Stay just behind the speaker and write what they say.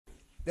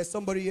There's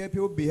somebody here,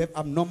 people behave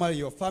abnormal in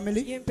your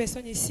family. Il y a une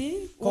personne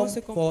ici. Come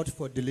forth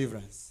for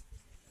deliverance.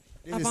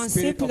 This is Avancez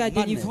spirit pour of la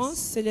madness. délivrance,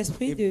 c'est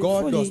l'esprit de If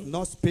God does folie.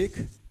 not speak,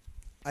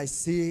 I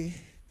see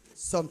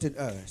something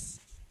else.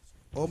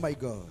 Oh my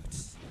God.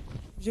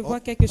 Je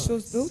vois quelque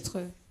chose d'autre.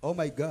 Oh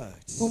my God.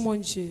 Oh mon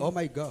Dieu. Oh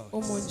my God.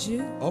 Oh mon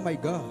Dieu. Oh my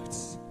God.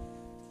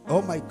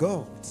 Oh my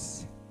God.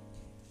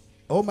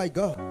 Oh my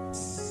God.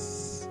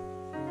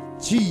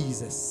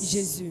 Jesus.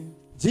 Jésus.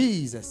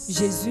 Jesus.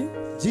 Jésus.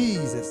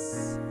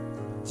 Jesus.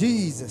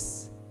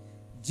 Jesus.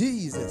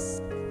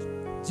 Jesus.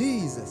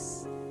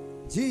 Jesus.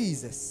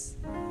 Jesus.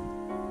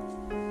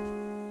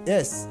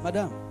 Yes,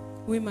 madam.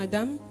 Oui,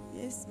 madame.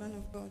 Yes, man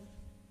of God.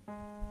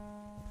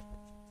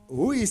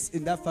 Who is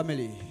in that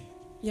family?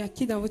 Il y a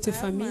qui dans votre I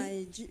have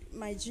famille?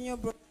 my junior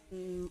brother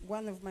and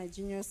one of my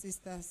junior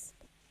sisters.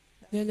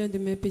 Il y a l'un de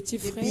mes petits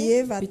They frères,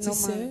 behave petites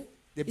abnormal. sœurs.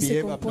 They Ils se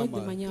behave comportent de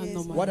abnormal. manière Yes.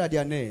 anormale. What are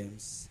their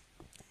names?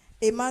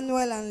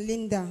 Emmanuel and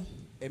Linda.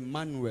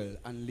 Emmanuel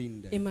and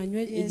Linda.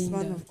 Emmanuel et Yes,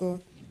 man Linda. of God.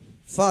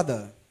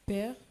 Father,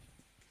 Père,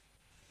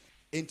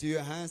 into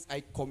your hands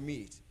I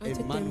commit entre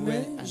tes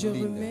Emmanuel mains, and je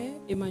Linda. remets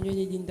Emmanuel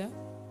et Linda.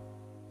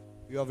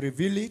 You have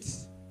revealed it.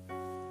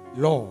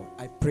 Lord,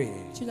 I pray.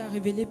 Tu l'as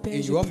révélé, Père,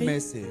 In je your prie.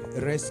 mercy,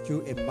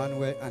 rescue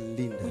Emmanuel and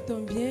Linda. Pour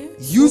ton bien,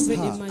 Use sauve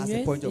her as a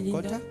Emmanuel point et of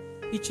Linda. contact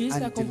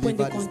Utilise-la and comme point de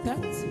deliver these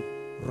contact.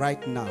 people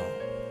right now.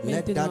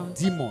 Let Maintenant, that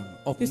demon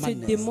of que ce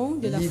madness démon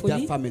de la leave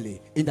folie that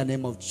family in the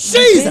name of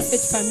libère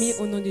cette famille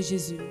Jesus. au nom de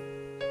Jésus.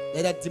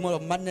 Let that demon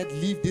of madness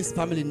leave this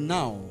family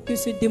now. Que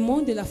ce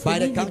démon de la By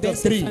folie the count libère of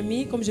cette three,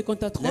 famille, comme je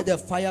compte à 3. let the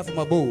fire from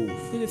above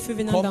Que le feu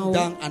venant d'en come haut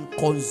down and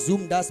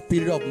consume that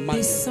spirit of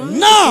madness. descend et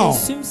Now,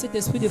 consume cet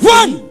esprit de One.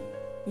 folie.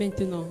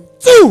 Maintenant,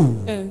 2,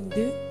 1,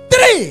 2,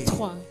 3.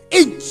 3.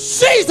 In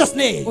Jesus'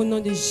 name. Au nom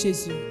de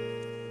Jésus.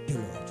 Thank you,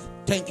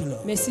 Lord. Thank you,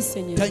 Lord. Merci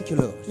Seigneur. Thank you,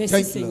 Lord. Merci,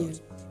 Thank you, Seigneur. Lord.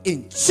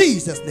 In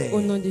Jesus' Au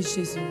name. nom de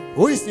Jésus.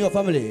 Who is in your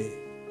family?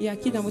 Il y a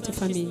qui dans votre She's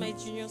famille? my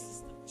junior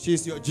sister.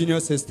 She's your junior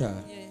sister.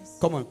 Yes.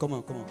 Come on, come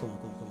on, come on, come on,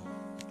 come on, come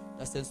on.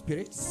 That's the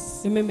spirit.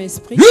 Le même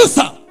esprit. Loose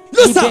her!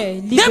 Loose her!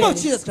 Libère, Name of libère.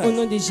 Jesus Au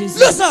nom Christ. de Jésus.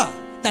 Loose her!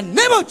 The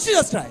name of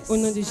Jesus Christ. Au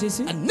nom de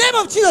Jésus. The name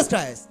of Jesus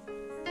Christ.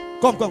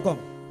 Come, come, come.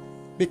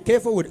 Be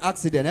careful with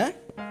accident, eh?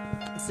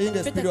 I'm seeing the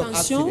Faites spirit of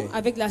attention accident.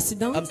 avec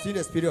l'accident. I'm seeing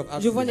the spirit of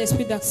Je vois accident.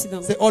 l'esprit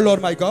d'accident. Say, oh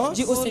Lord my God,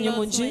 Dis au Oh Seigneur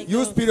Lord, mon Dieu, my you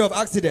God. spirit of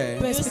accident,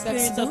 toi You esprit spirit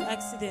d'accident, of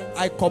accident.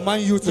 I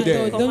command you je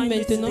today. t'ordonne Command you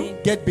maintenant, today.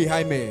 Get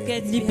behind me.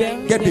 Get libère,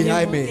 behind Get me.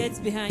 behind me.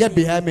 Get behind Get me.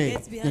 behind me.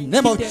 Get In behind the me.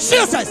 name of derrière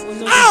Jesus moi, Christ. au nom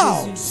de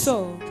Out! Jésus.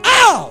 Sors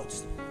Out!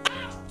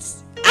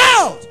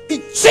 Out!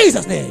 In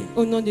Jesus' name.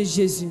 au nom de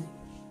Jésus.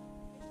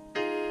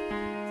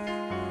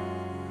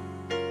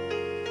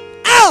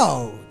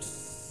 Out!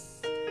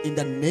 In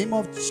the name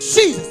of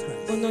Jesus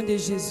Christ. Au nom de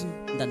Jésus.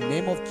 In the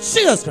name of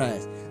Jesus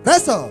Christ.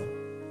 That's all.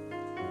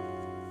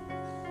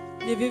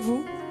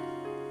 Levez-vous.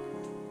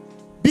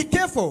 Be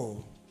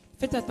careful.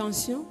 Faites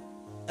attention.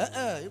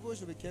 You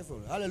should be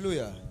careful.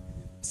 Hallelujah.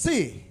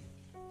 See,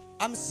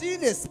 I'm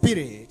seeing a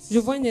spirit Je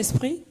vois un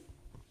esprit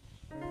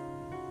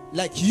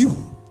like you,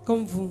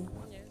 comme vous.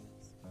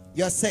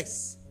 your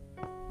sex.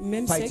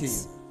 Même Fighting.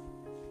 sexe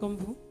comme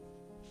vous.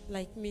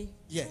 Like me.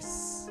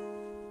 Yes.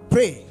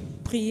 Pray.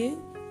 Priez.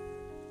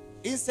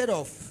 Instead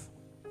of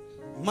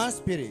man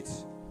spirit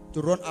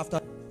to run after,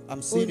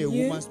 I'm seeing a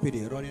lieu- woman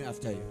spirit running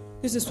after you.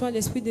 Que ce soit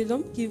l'esprit de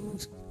l'homme qui vous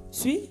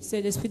suit,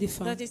 c'est l'esprit des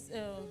femmes. That is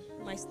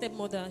my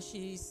stepmother.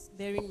 She's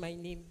bearing my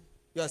name.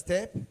 Your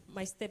step,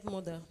 My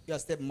stepmother. your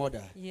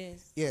stepmother.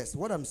 Yes. Yes.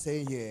 What I'm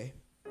saying here.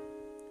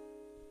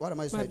 What am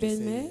I Ma trying to say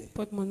belle-mère here?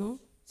 porte mon nom.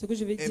 Ce que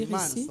je vais A dire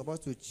man ici,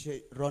 supposed to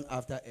run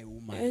after a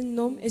woman. un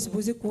homme est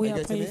supposé courir Are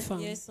you après une getting me?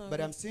 femme. Yes. But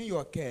I'm seeing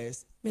your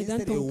case. Mais dans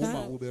Instead, a ton cas,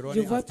 woman will be je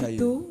running vois after you.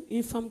 plutôt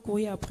une femme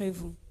courir après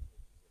vous.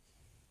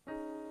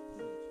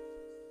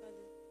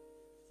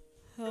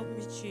 Help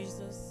me,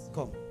 Jesus.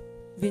 Come.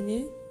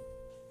 Venez.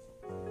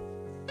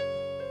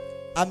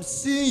 I'm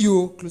seeing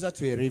you closer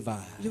to a river.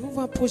 Je vous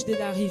vois proche de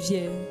la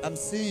rivière. I'm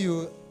seeing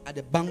you at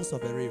the banks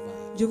of a river.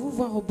 Je vous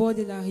vois au bord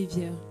de la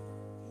rivière.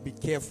 Be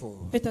careful.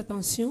 Faites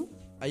attention.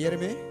 Are you hearing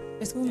me?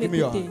 Est-ce que vous Give me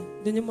your m'écoutez?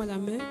 Donnez-moi la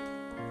main.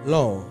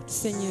 Lord,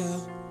 Seigneur,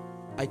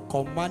 I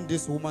command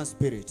this woman's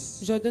spirit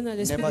j'ordonne à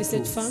l'esprit never de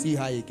cette to femme. see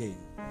her again.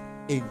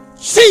 In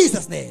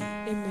Jesus' name.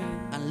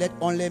 Amen. And let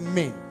only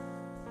men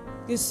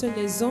Que ce sont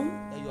les hommes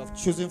that you have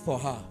chosen for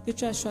her que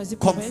tu as choisis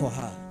pour come elle. for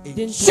her. In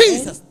Viennent pour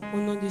Jesus' elle,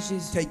 au nom de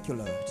Jésus. Thank you,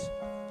 Lord.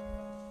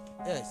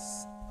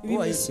 Yes. Oui, Who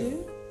are you, monsieur. sir?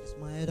 It's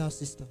my elder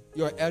sister.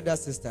 Your elder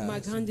sister. Ma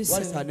grande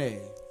What is sœur. her name?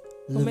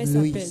 Comment elle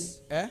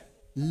Louise. s'appelle? Eh?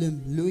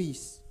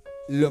 Louise.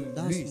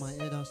 That's Louise. my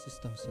elder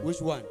sister, sir.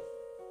 Which one?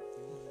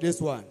 This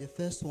one. The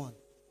first one.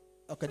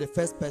 Okay, the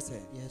first person.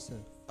 Yes, sir.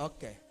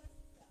 Okay.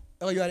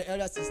 Oh, you are the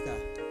elder sister.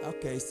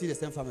 Okay, see the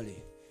same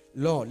family.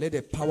 Lord, let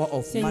the power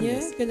of Seigneur,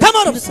 madness que la come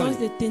out of this puissance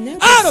family. des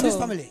ténèbres Out of this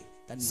sorte. family.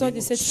 In the Sors name de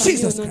of cette famille au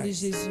Jesus nom de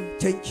Christ. Jésus.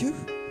 Thank you.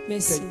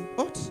 Merci. Thank you.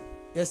 What?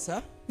 Yes,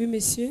 sir. Oui,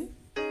 monsieur.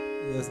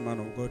 Yes, man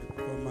of God.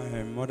 From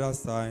my mother's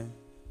side,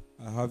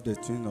 I have the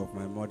twin of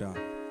my mother.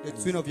 The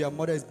twin of your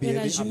mother is Et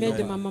la behaving jumelle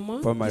de ma abnormal.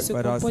 maman From my qui se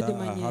father's comporte de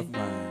side, I manière. have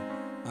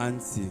my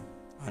auntie.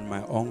 and my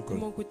De uncle,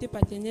 mon côté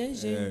paternel,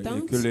 j'ai une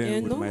tante et equally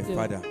un with my oncle.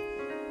 father.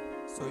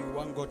 So you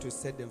want God to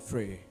set them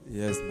free.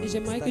 Yes, Et ma'am.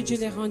 j'aimerais que Dieu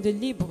les rende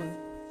libres.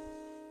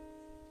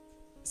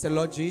 Say,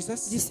 Lord Dis Jesus.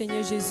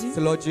 Seigneur Jésus, Say,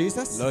 Lord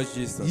Jesus. Lord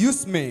Jesus,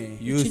 Use me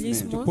use me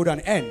utilise-moi to put an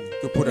end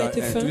to put an Mettre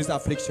end fin to this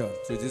affliction.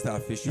 to this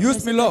affliction.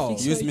 Use me, Lord,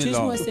 affliction. Use me,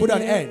 Utilise-moi, Lord, to put an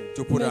Seigneur, end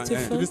to pour put an mettre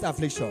end to fin this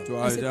affliction. to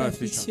à cette our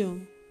affliction.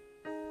 affliction.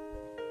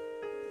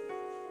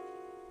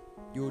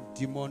 You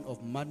demon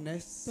of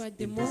madness Toi, in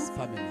démon this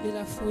family, de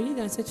la folie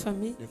dans cette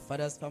famille, the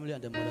father's family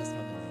and the mother's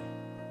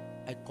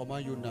family. I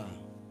command you now,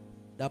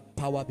 that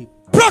power be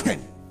broken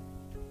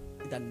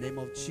in the name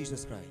of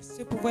Jesus Christ.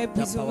 ce pouvoir est That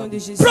brisé au power nom be de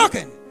Jésus.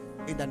 broken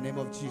in the name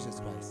of Jesus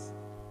Christ.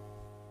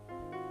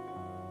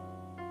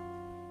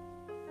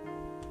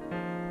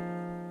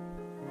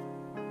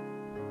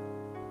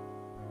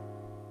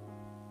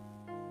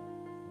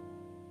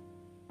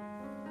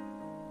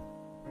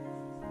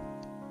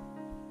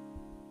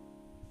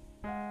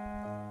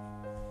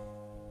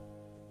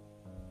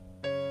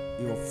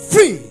 You are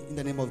free in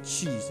the name of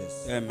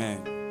Jesus. Amen.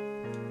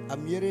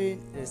 I'm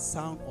hearing a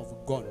sound of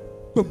gun.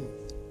 Boom.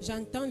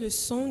 J'entends le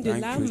son de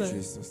Thank l'arme you,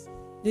 Jesus.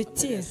 de The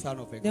tir sound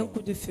of a d'un gun.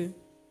 coup de feu.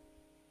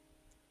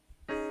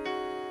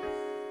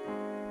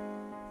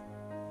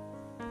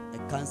 I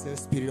cancel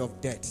spirit of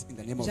death in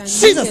the name of J'annule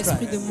Jesus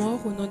l'esprit de Christ. mort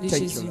au nom de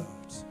Thank you, Jésus. Lord.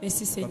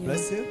 Merci God Seigneur.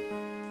 bless you.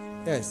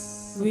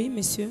 Yes. Oui,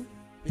 monsieur.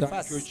 Be Thank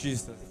fast. you,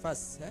 Jesus. Be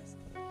fast. Yes.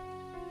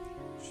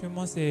 Chez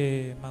moi,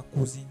 c'est ma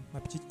cousine, ma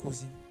petite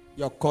cousine.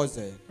 Your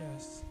cousin.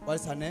 Yes. What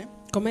is her name?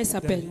 Comment elle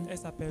s'appelle? Elle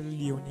s'appelle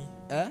Léonie.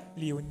 Eh?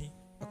 Léonie.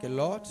 Okay,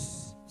 Lord.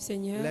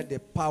 Seigneur, Let the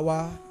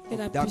power que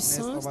la of darkness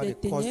puissance over des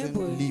the cousin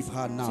ténèbres leave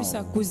her sur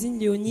sa now. cousine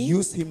Léonie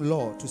Use him,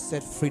 Lord, to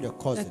set free the la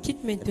cousin.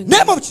 quitte maintenant.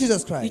 Name of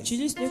Jesus Christ.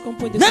 Utilise-le comme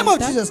point de Name of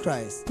contact Jesus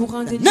Christ. pour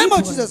rendre The name of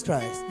libre Jesus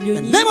Christ. The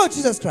Léonie name of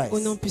Jesus Christ. au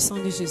nom puissant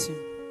de Jésus.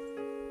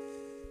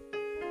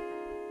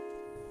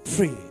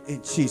 Free in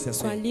Jesus'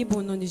 Sois name. libre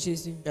au nom de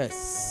Jésus.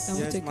 Yes. Dans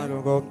votre Yes, man cas.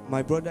 of God.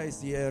 My brother is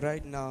here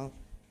right now.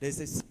 They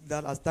say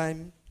that last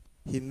time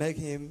he met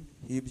him,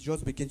 he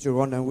just began to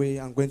run away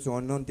and going to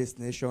unknown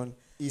destination.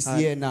 He's And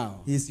here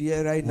now. He's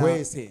here right now. Where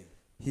is he?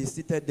 He's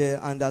seated there,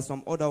 and there's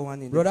some other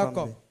one in Brother, the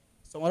family. come.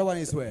 Some other one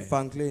is where?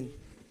 Franklin.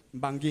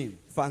 Bangin.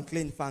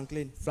 Franklin.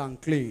 Franklin.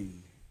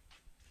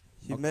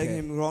 He Okay. made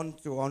him run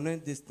to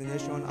unknown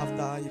destination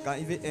after he can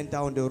even enter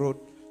on the road.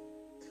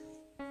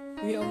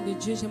 Oui, homme de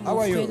Dieu, j'aime How mon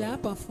are you? frère là.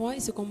 Parfois,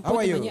 il se How comporte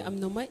are de you? manière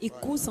abnormale. Il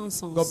court sans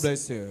sens. God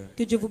bless you.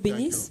 Que Dieu vous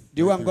bénisse.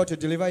 Do you want God to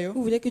deliver you?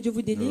 Vous voulez que Dieu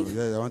vous No, délivre?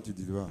 yeah, I want to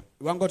deliver.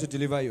 You want God to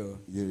deliver you?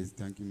 Yes,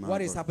 thank you, man.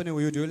 What is happening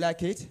with you? Do you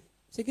like it?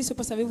 Ce qui se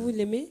passe avec vous, vous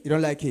l'aimez? You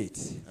don't like it?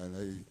 I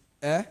like it.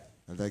 Eh?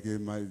 I like it,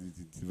 my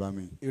to deliver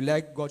me. You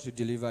like God to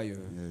deliver you?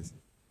 Yes.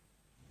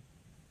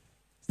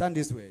 Stand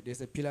this way.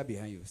 There's a pillar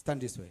behind you.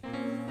 Stand this way.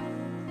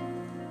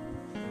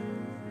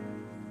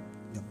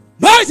 The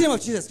mighty name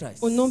of Jesus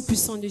Christ. Au nom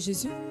puissant de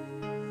Jésus.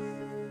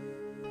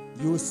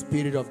 You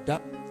spirit of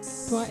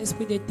darkness, Toi,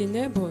 esprit des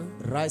ténèbres,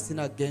 rising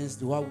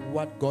against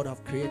what God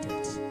have created.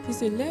 qui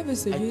se lève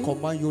I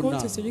command you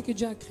contre now. celui que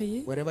Dieu a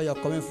créé. Wherever you're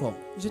coming from,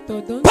 Je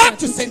t'ordonne Back à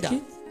to tout sender.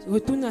 quitte.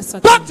 Retourne à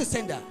Satan. back to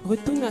sender.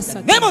 Retourne à The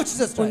Satan. name of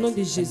Jesus Au nom de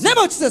Christ. Jésus. The name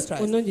of Jesus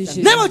Christ. Au nom de The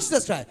Jésus. name of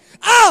Jesus Christ.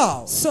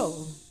 Out.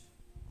 Sors.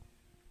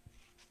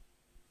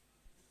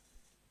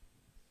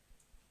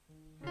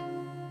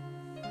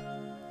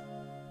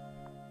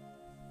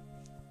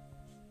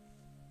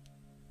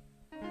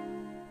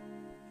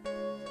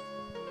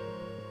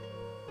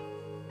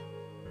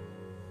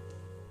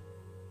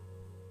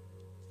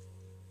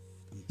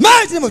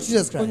 Mighty name of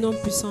Jesus Au Christ. nom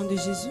puissant de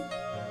Jésus.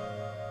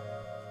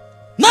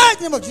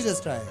 Mighty name of Jesus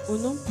Christ. Au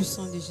nom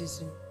puissant de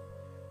Jésus.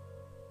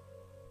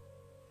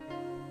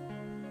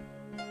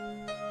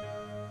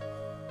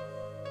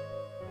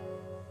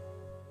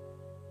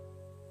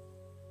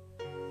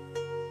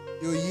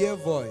 You hear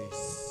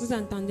voice. Vous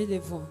entendez les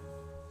voix.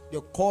 They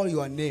call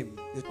your name.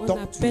 They On talk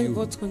to appelle you.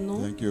 votre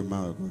nom. Thank you,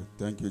 man of God.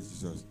 Thank you,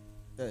 Jesus.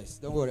 Yes,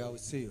 don't worry, I will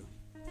see you.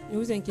 Ne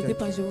vous inquiétez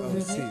pas, je I vous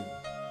will see verrai.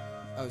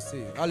 you. I will see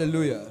you.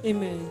 Hallelujah.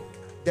 Amen.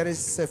 There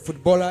is a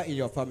footballer in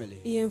your family.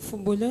 Il y a un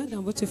footballeur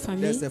dans votre There's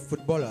famille. a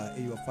footballer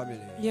in your family.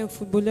 Il y a un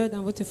footballeur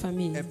dans votre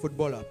famille. A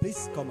footballer,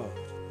 please come out.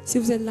 Si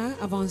vous êtes là,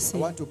 avancez.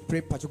 I want to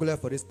pray particularly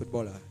for this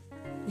footballer.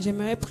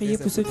 J'aimerais prier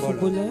Yes, pour ce footballer.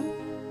 footballeur.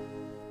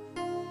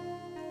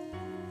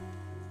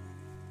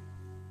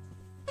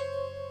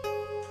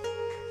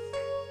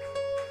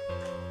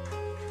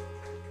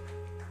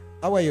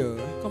 How are you?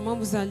 Comment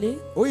vous allez?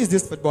 Who is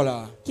this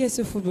footballer? Qui est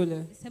ce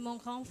footballeur? C'est mon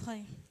grand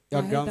frère.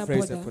 Your Ah, grand Eda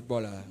friend is a Boda.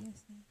 footballer.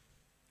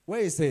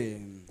 Where is he?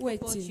 Où est-il?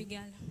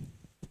 Portugal.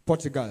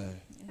 Portugal.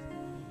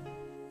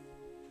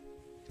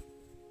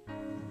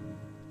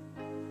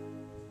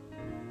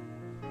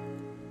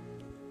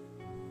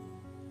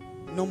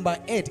 Number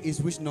 8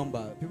 is which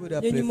number? People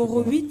that Le play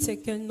numéro football. 8, c'est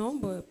quel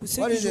nombre pour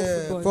ceux What qui is jouent au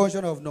the football?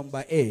 function of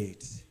number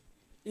 8?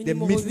 Le The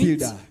numéro 8,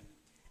 midfielder.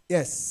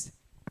 Yes.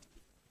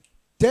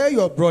 Tell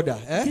your brother,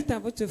 dites à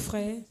votre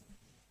frère,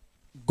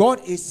 God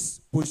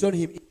is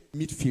positioning him in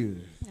midfield.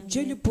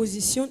 Dieu le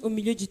positionne au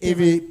milieu du If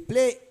terrain. he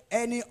play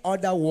any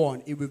other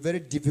one, it will be very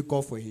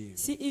difficult for him.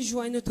 Si il joue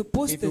à un autre If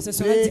poste, you ce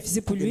sera play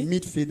difficile pour the lui.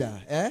 midfielder,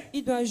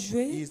 Il doit He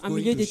jouer is en going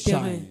milieu to de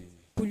terrain shine.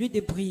 pour lui de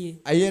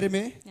briller. Are you hearing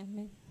me?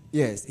 Amen.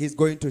 Yes, he's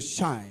going to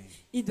shine.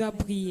 Il doit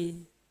briller.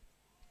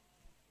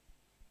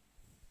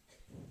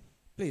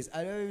 Please,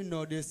 I don't even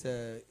know these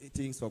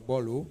things for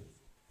Bolu.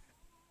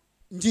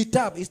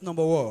 G-Tab is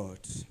number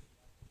what?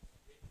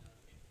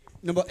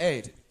 Number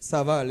 8.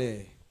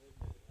 Savale.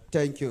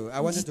 Thank you. I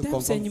wanted to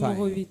Jitab, c'est le confirm.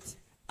 numéro Fine. 8.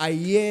 I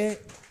hear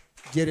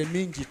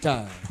Jeremy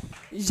G-Tab.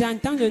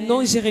 J'entends le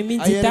nom Jérémie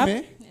Are you Ditab.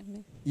 hearing me?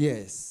 Amen.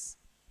 Yes.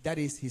 That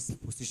is his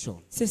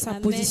position. C'est sa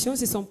Amen. position,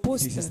 c'est son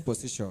This is his poste.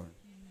 position.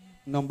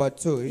 Number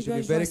 2, he Il should doit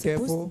be jouer à very ce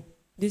careful. poste.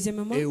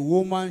 Deuxièmement, A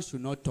woman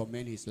should not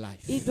torment his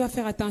life. il doit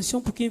faire attention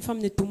pour qu'une femme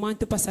ne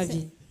tourmente pas sa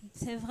vie.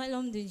 C'est vrai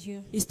l'homme de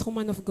Dieu. He's true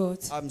man of God.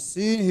 I'm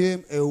seeing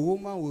him, a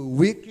woman will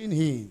weaken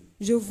him.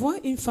 Je vois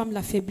une femme The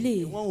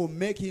l'affaiblir, one will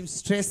make him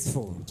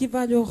stressful. qui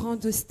va le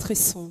rendre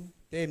stressant.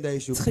 Tell him that he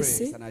should pray.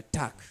 Stressé. It's an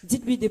attack.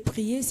 Dites-lui de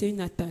prier, c'est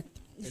une attaque.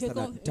 It's an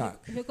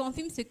attack. Je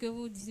confirme ce que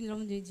vous dites,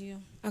 l'homme de Dieu.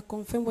 I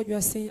confirm what you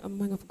are saying, a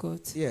man of God.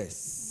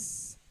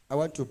 Yes. I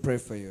want to pray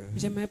for you.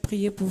 J'aimerais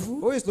prier pour vous.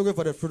 Who is looking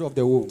for the fruit of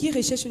the womb? Qui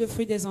recherche le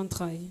fruit des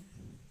entrailles?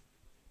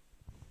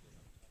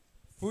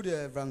 Fruit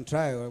of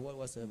trial or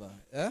whatsoever.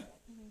 Yeah?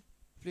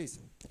 Please,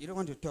 you don't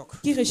want to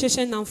talk. Qui recherche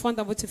un enfant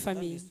dans votre Come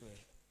famille? this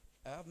way.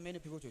 I have many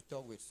people to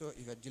talk with, so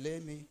if you delay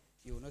me,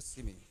 you will not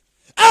see me.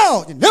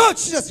 Out! In the name of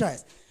Jesus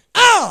Christ.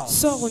 Out!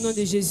 Sors au nom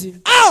de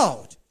Jésus.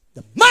 Out!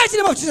 The mighty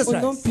name of Jesus Au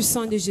nom Christ.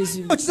 puissant de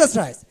Jésus. Of Jesus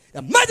Christ.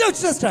 The mighty name of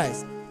Jesus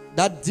Christ.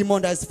 That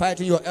demon that is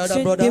fighting your elder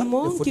Ce brother, the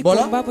démon qui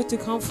footballer, combat votre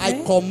grand I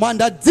frère, command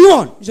that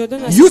demon je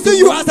donne à using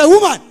you as a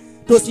woman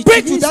to Tu speak to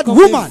utilises that comme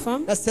une woman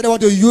femme. that said I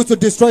want to use to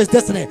destroy his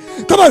destiny.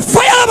 Come on,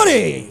 fire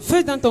everybody!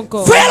 feu dans ton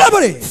corps. Fire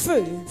everybody!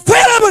 Feu.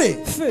 Fire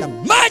everybody! Feu. The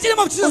mighty name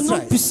of Au Jesus nom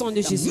Christ. puissant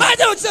de The Jésus. mighty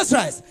name of Jesus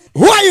Christ.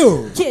 Who are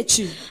you? Qui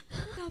es-tu?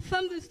 La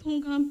femme de son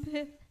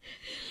grand-père.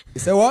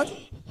 You say what?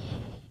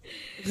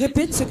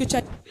 Répète ce que tu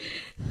as.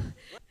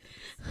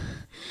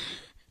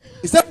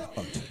 You say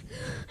what?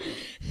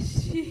 Je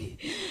suis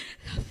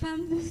la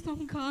femme de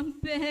son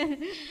grand-père.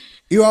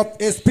 You are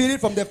a spirit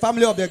from the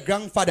family of the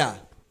grandfather.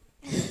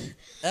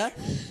 Eh?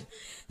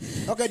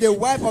 Okay, the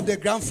wife of the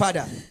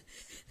grandfather.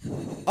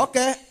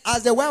 Okay,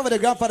 as the wife of the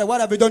grandfather, what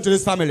have you done to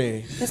this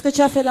family? Qu'est-ce que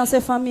tu as fait dans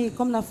ces familles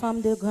comme la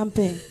femme de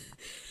grand-père?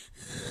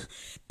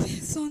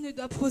 Personne ne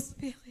doit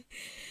prospérer.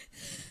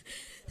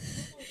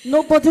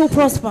 Nobody will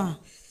prosper.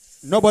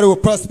 Nobody will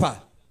prosper.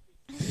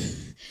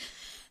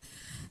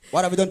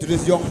 What have you done to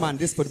this young man,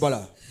 this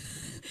footballer?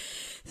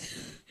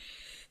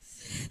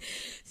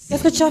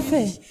 Qu'est-ce que tu as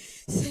fait?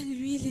 C'est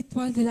lui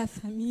l'étoile de la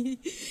famille.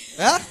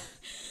 Eh?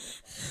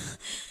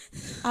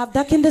 I've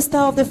darkened the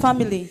star of the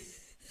family.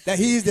 That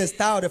he is the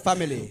star of the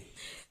family.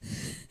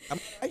 Am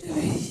I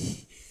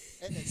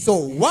right? So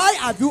why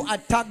have you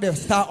attacked the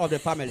star of the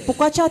family?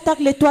 Pourquoi tu attaques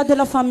l'étoile de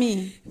la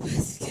famille?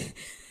 Parce que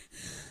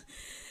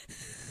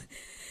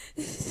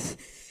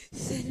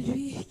c'est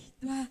lui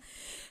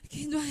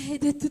qui doit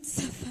aider toute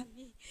sa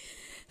famille.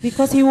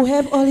 Because he will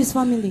help all his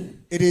family.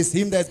 It is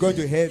him that's going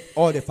to help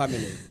all the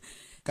family.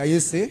 Can you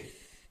see?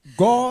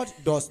 God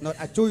does not,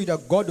 I told you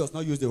that God does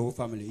not use the whole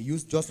family. He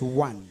used just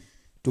one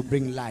to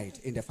bring light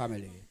in the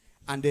family.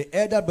 And the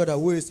elder brother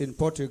who is in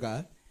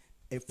Portugal,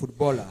 a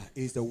footballer,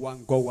 is the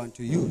one God wants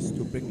to use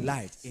to bring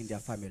light in their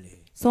family.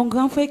 Son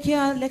grand frère qui est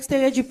à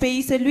l'extérieur du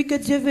pays, c'est lui que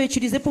Dieu veut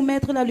utiliser pour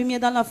mettre la lumière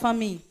dans la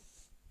famille.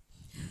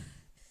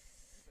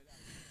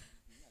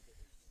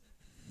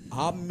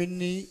 How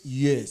many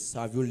years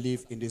have you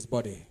lived in this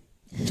body?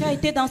 Tu as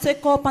été dans ce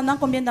corps pendant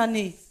combien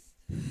d'années?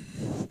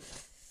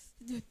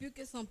 Depuis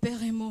que son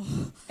père est mort.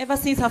 Ever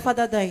since her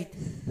father died.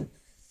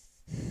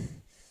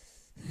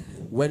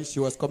 When she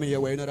was coming here,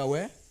 were you not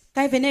aware?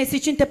 Quand il venait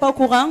ici, tu n'étais pas au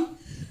courant?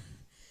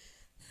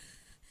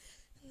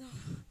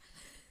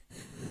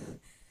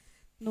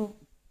 Non.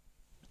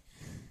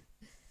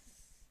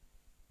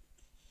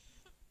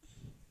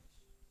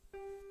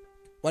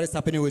 What is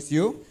happening with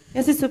you?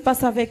 Qu'est-ce qui se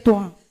passe avec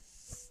toi?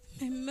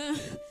 Mes mains,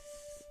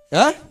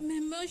 Huh? mes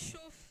mains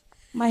chauffent.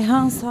 My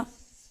hands are...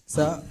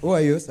 Sir, who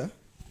are you, sir?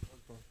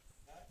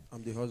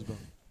 I'm the husband.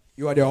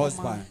 You are the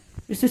husband.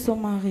 Je suis son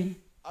mari.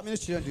 How many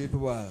children do you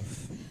people have?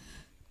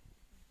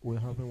 We're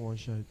having one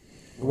child.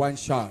 One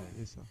child.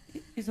 Yes,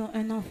 sir. Ils ont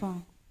un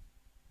enfant.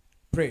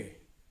 Pray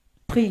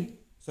Prie.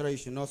 so that you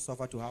should not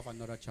suffer to have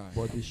another child.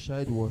 But the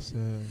child was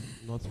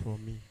not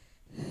from me.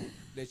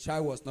 The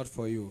child was not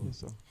for you. Yes,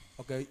 sir.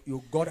 Okay,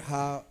 you got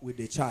her with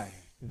the child.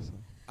 Yes, sir.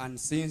 And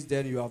since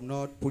then, you have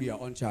not put your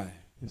own child.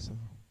 Yes, sir.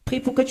 Prie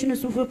pour que tu ne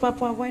souffres pas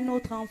pour avoir un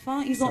autre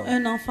enfant. Ils ont So-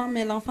 un enfant,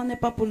 mais l'enfant n'est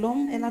pas pour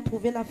l'homme. Elle a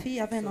trouvé la fille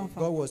avec un So enfant.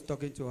 God was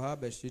talking to her,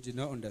 but she did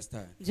not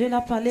understand. Dieu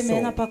l'a parlé, mais So-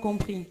 elle n'a pas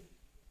compris.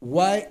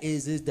 Why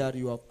is it that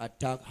you have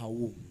attacked her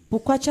womb?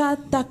 Pourquoi tu as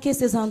attaqué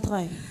ses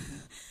entrailles?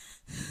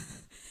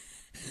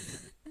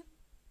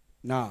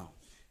 Now,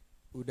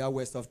 without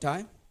waste of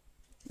time,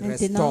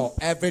 Restore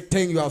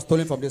everything you have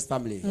stolen from this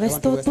family. I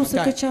want to restaure waste tout my ce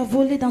que time. tu as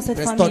volé dans cette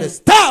Restore famille. the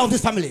star of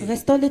this family.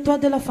 Restaure l'étoile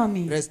de la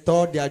famille.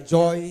 Restore their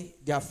joy,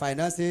 their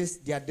finances,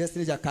 their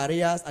destiny, their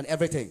careers, and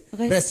everything.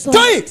 Restore,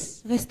 Restore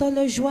it. restaure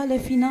leur joie,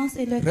 leurs finances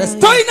et leur Restore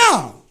carrière. it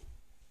now.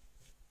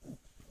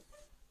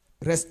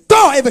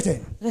 Restore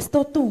everything.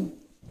 Restaure tout.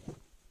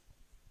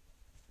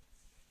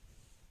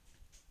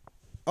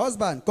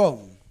 Husband, come.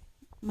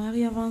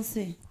 Marie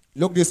avancée.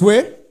 Look this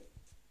way.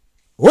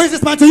 Who is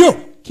this man to you?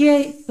 Qui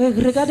est,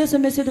 regarde ce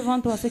monsieur devant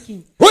toi, c'est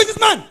qui? Who is this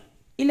man?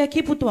 Il est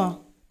qui pour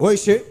toi? Who is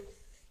she?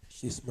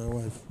 She's my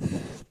wife.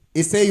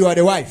 He say you are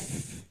the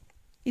wife.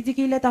 Il dit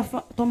qu'il est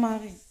ton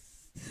mari.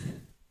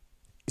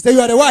 He say you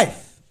are the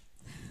wife.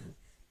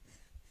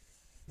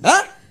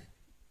 Huh?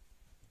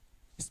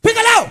 Speak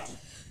aloud.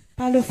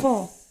 Parle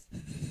fort.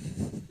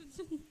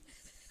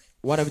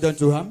 What have you done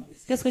to him?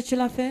 Qu'est-ce que tu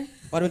l'as fait?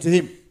 What happened to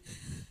him?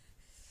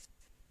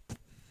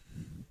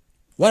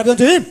 What have you done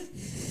to him?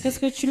 Qu'est-ce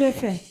que tu lui as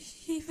fait?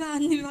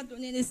 Il va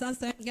donner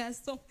naissance à un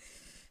garçon.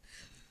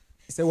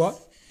 He say what?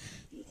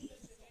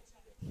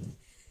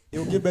 He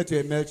will give birth to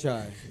a male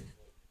child.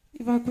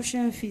 Il va accoucher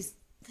un fils.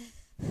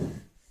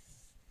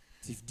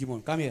 Thief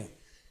demon, come here.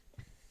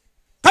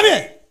 Come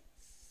here.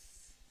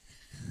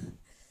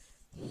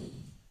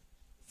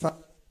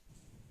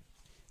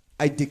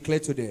 I declare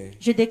today,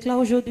 Je déclare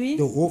aujourd'hui,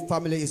 the whole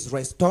family is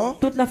restored.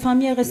 toute la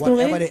famille est Whatever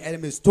restaurée. the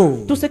enemy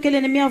stole, Tout ce que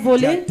l'ennemi a their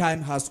volé,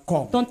 time has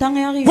come. ton temps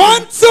est arrivé. 1,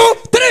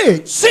 2,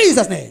 3,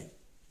 Jesus' name.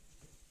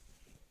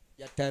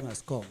 Your time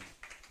has come.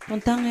 Ton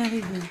temps est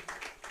arrivé.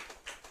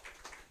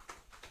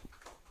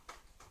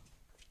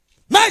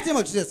 Mighty name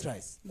of Jesus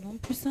Christ. Non,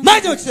 puissant.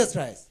 Mighty name of Jesus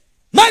Christ.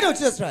 Mighty name of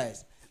Jesus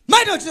Christ.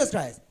 Mighty name of Jesus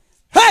Christ.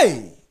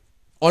 Hey!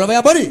 All over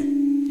your body.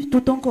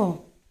 Tout ton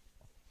corps.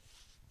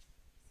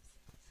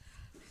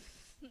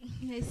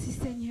 Merci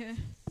Seigneur.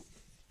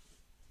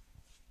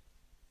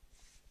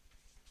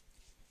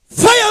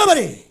 Fire your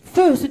body.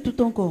 Feu sur tout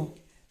ton corps.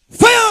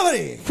 Fire your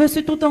body. Feu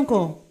sur tout ton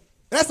corps.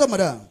 Rise up,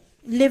 madam.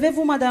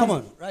 Levez-vous, madame. Come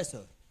on, rise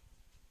up.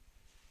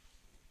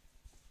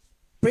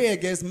 Pray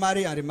against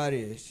marriage and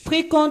remarriage.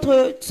 Prie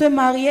contre se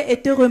marier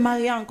et te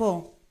remarier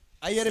encore.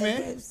 Are you hearing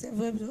me? C'est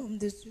vrai, homme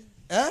de Dieu.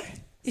 Eh?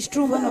 It's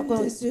true, man of Homme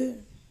de God. Dieu.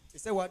 You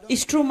say what?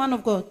 It's true, man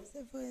of God.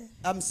 C'est vrai,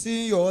 I'm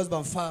seeing your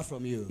husband far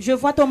from you. Je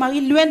vois ton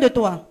mari loin de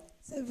toi.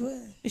 c'est vrai.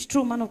 It's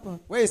true, man of God.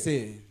 Where is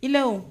he? Il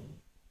est où?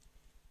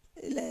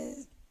 Il est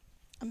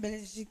en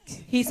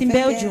Belgique. He's Ça in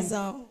fait Belgium. 15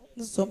 ans,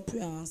 nous ne sommes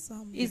plus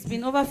ensemble. It's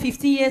been over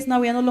 50 years now.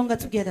 We are no longer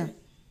together.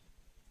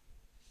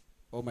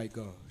 Oh my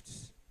God.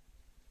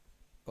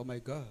 Oh my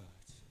God.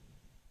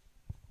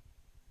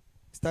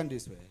 Stand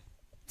this way.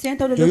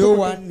 Tiens-toi de Do you l'autre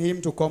want côté.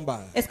 him to come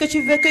back? Est-ce que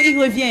tu veux qu'il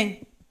revienne?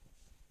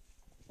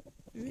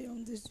 Oui,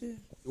 homme de Dieu.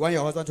 You want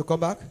your husband to come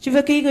back? Tu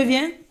veux qu'il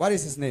revienne? What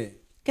is his name?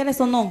 Quel est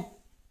son nom?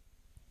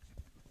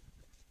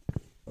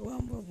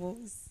 Wamba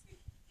Boris.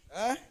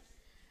 Eh?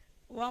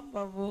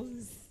 Wamba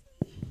Boris.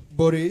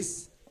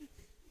 Boris.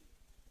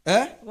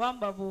 Eh?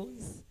 Wamba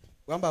Boris.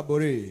 Wamba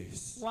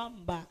Boris.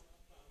 Wamba.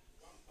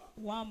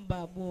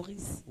 Wamba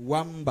Boris.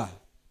 Wamba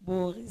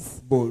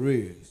Boris.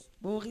 Boris.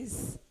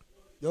 Boris.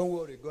 Don't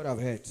worry, God have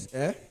heard.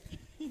 Eh?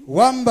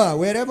 Wamba,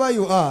 wherever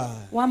you are,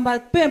 Wamba,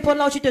 peu importe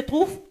là où tu te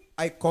trouves,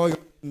 I call you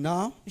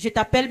now je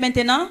t'appelle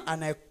maintenant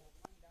and I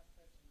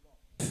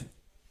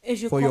et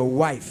je, for your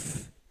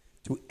wife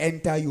to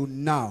enter you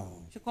now.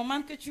 je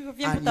commande que tu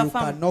reviennes pour And ta you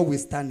femme. cannot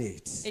withstand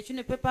it. Et tu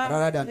ne peux pas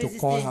Rather than to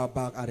call résister. her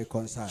back and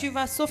reconcile. Tu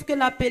vas sauf que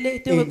l'appeler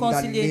et te In the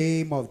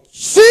réconcilier. name of Au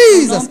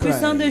Jesus nom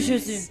puissant de Christ.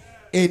 Jésus.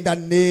 In the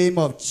name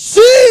of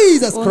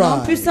Jesus Au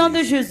nom Christ. puissant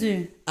de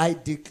Jésus. I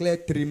declare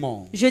 3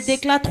 months. Je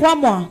déclare 3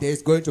 mois. There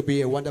is going to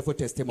be a wonderful Il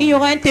testimony. y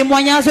aura un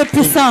témoignage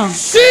puissant.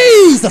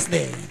 Jesus'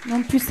 name. Au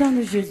nom puissant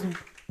de Jésus.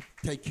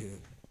 Thank you.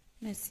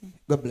 Merci.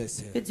 God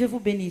bless Que you. Dieu vous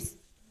bénisse.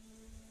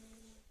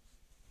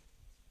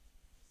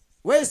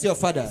 Where is your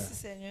father?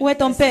 Où est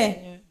ton père?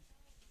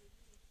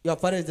 Your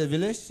father is the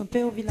village? Ton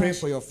père au Pray village.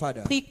 for your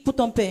father. Prie pour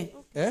ton père.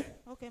 Eh?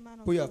 Okay, man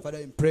of Put your God. father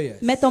in prayer.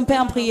 Mets ton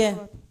père en prière.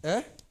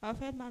 Eh? I've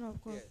heard man of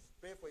God. Yes.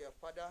 Pray for your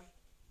father.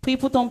 Prie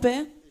pour ton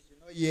père You should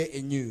not hear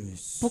a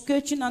news. pour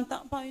que tu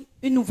n'entends pas une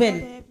God nouvelle.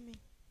 help me.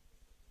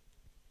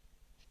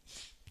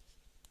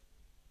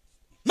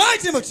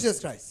 Mighty name of Jesus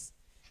Christ.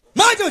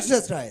 Mighty name of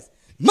Jesus Christ.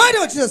 Mighty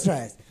name of Jesus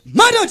Christ.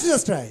 Mighty name of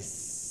Jesus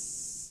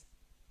Christ.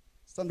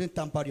 Something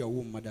tampered your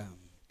womb, madam.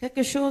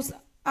 Quelque chose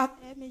a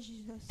Help me,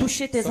 Jesus.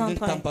 touché tes Something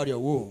entrailles. tampered your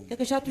womb.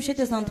 Quelque chose a touché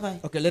tes entrailles.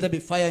 Okay, let there be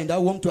fire in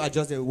that womb to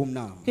adjust the womb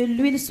now. Que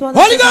l'huile soit dans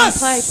Holy tes Ghost!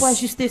 entrailles pour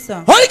ajuster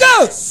ça. Holy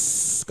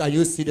Ghost! Can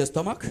you see the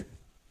stomach?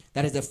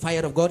 That is the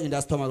fire of God in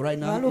that stomach right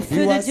Voilà now. le feu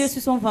de Viewers, Dieu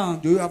sur son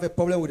ventre. do you have a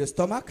problem with the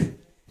stomach?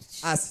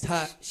 As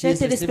her, she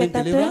Chers is receiving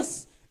téléspectateurs,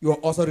 deliverance, you are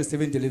also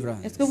receiving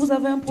deliverance. est-ce que vous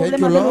avez un Thank problème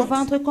you, avec le Lord.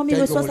 ventre comme il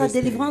Thank reçoit you, sa Holy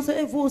Spirit. délivrance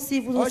et vous aussi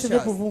vous recevez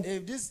pour vous. Ushers,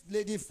 if this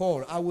lady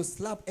fall, I will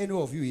slap any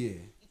of you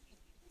here.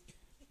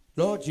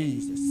 Lord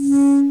Jesus.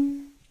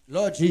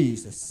 Lord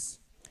Jesus.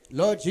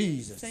 Lord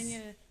Jesus.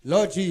 Seigneur.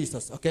 Lord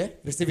Jesus. Okay?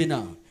 Receive it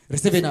now.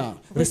 Receive it now.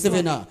 Receive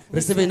it now.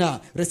 Receive it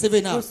now. Receive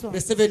it now. Reçois.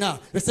 Receive it now.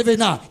 Receive it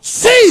now.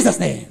 Jesus'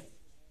 name.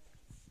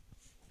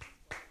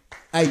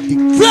 Je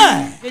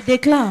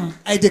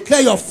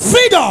déclare your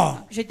freedom.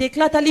 Je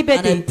déclare ta And I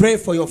liberté. pray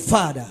for your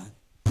father.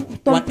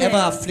 Ton Whatever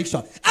père.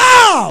 affliction.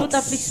 Out! Toute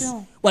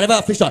affliction. Whatever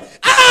affliction.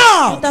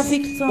 Out! Toute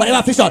affliction. Whatever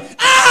affliction.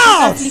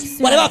 Out!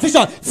 affliction. Whatever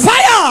affliction.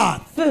 Fire!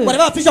 Feu.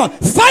 Whatever affliction.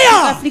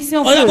 Fire! affliction,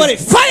 On your feu. body.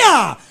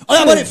 Fire! On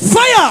your body.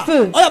 Fire!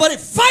 Feu. On your body.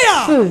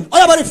 Fire! Feu. On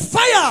your body.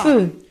 Fire!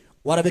 Feu.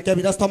 What have become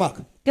in the stomach?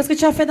 Qu'est-ce que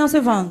tu as fait dans ce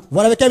ventre?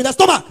 What have become in the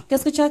stomach?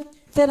 Qu'est-ce que tu as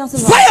fait dans ce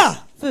ventre?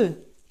 Fire! Feu.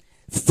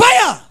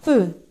 Fire!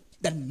 Feu.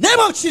 The name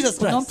of Jesus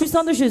Au nom Christ.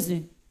 puissant de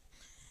Jésus.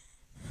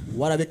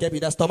 What have become in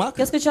the stomach?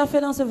 Qu'est-ce que tu as fait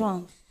dans ce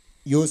ventre?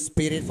 You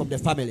spirit from the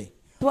family.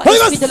 Toi, Holy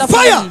esprit Ghost, de la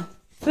fire! famille.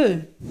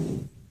 Feu.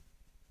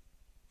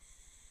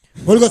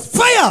 Holy Ghost,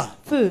 fire!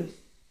 Feu.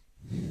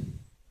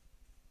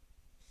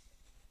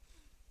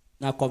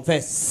 Now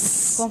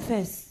confess.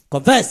 Confesse.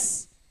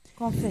 Confess.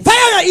 Confesse.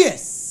 Fire your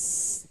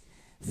ears.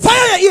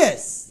 Fire your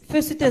ears.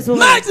 Feu sur tes oreilles.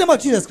 Mighty name of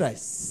Jesus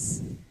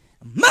Christ.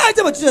 Mighty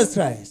name of Jesus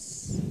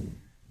Christ.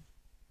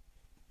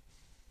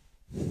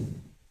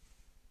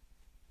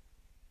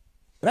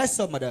 Rise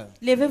up, madam.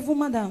 Levez-vous,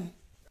 madame.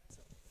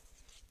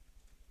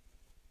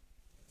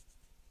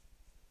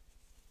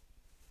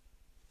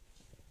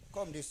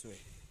 Come this way.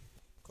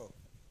 Come.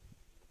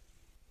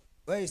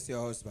 Where is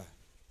your husband?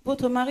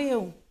 Votre mari est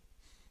où?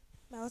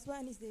 My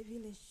husband is the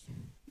village.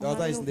 Your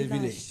husband is in the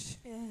village.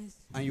 Yes.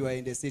 And you are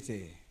in the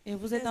city. Et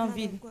vous êtes Yes, en man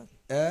ville. of God.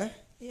 Eh?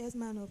 Yes,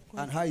 man of God.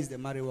 And how is the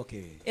marriage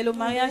working? Et le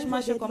mariage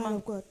marche Man comment?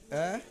 of God.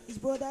 Eh? His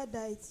brother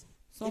died.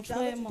 Son He frère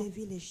traveled est to mort. the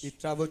village. He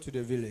traveled to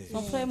the village.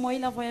 Son frère est mort,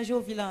 il a voyagé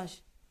au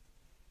village.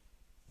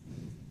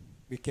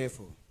 Be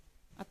careful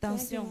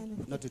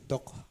Attention. not to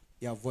talk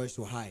your voice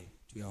too high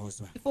to your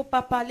husband. Il ne faut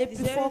pas parler It's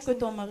plus very fort que true,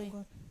 ton man of mari.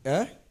 God.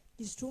 Eh?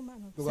 He's true, man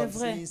of God. Because C'est I'm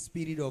vrai. seeing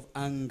spirit of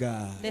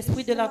anger.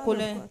 L'esprit de la Man of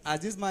colère. God. As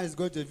this man is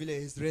going to the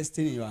village, he's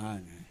resting in your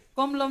hand.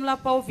 Comme l'homme là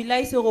pas au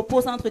village, il se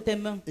repose entre tes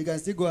mains. You can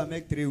still go and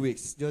make 3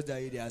 weeks, just that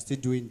they are still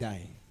doing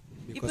die.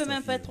 Il because peut même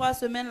of faire you. 3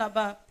 semaines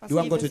là-bas. Parce You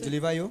want qu'il God veut to se-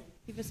 deliver you?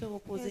 il veut se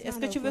reposer. Yes, Est-ce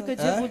man que tu of veux que God.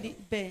 Dieu Hein? vous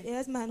libère?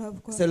 Yes, man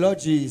of God. Say, Lord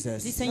Dis Jesus,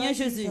 Seigneur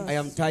Jésus, I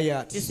am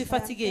tired je suis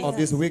fatigué of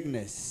this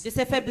weakness, de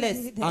ces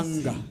faiblesses, Yes.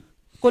 anger,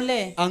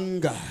 colère,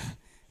 anger,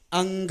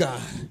 anger,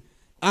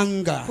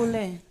 anger,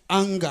 colère,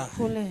 anger,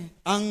 colère,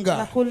 anger.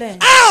 la colère.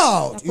 Out!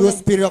 La You colère.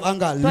 spirit of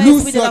anger, Toi, lose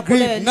esprit de your la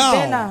colère, grip now.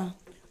 libère-la.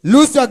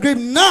 Lose your grip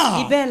now.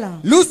 Libère-la.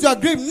 Lose your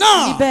grip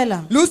now.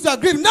 Libère-la. Lose your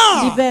grip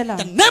now. Libère-la.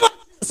 The name of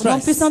Jesus Au nom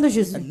Christ. puissant de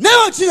Jésus. The name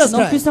of Jesus Au nom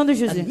Christ. puissant de The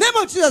Jésus. name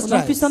of Jesus Au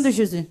nom puissant Christ. de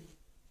Jésus.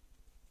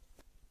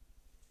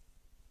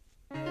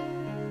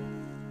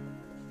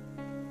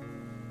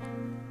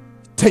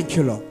 Thank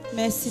you, Lord.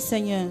 Merci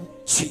Seigneur.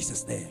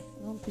 Jesus' name.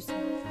 Au nom puissant.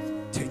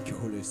 Thank you,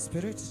 Holy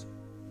Spirit.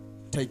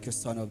 Thank you,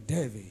 Son of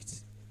David,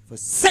 for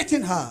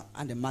setting her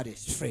and the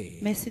marriage free.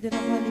 Merci de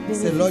l'avoir libéré.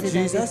 Say, Lord fils de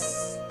David.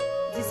 Jesus,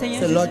 Dis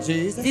Seigneur say, Lord Jésus.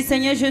 Jesus, Dis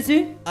Seigneur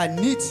Jésus, I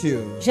need you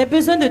j'ai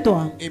besoin de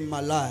toi. in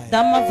my life.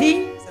 Dans ma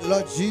vie, Say,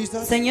 Lord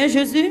Jesus, Seigneur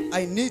Jésus,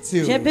 I need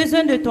you j'ai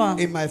besoin de toi.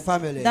 in my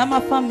family. Dans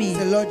ma famille.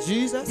 Say, Lord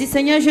Jesus, Dis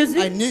Seigneur Jésus,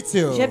 I need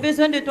you j'ai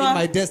besoin de in toi.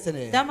 my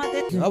destiny. Dans ma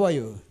tête. How are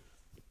you?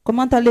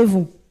 Comment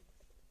allez-vous?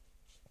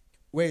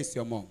 Where is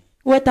your mom?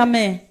 Où est ta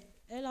mère?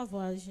 Elle a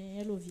voyagé,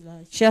 elle est au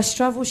village. She has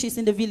traveled, she's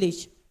in the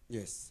village.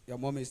 Yes. Your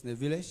mom is in the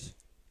village.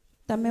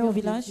 Ta mère au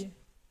village?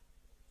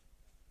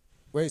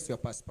 Where is your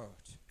passport?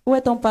 Où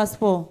est ton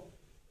passeport?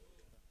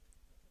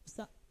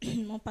 Ça,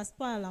 mon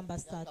passeport à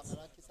l'ambassade.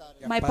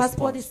 Your My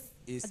passport is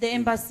at the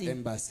in embassy.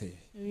 Embassy.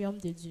 Oui, homme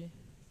de Dieu.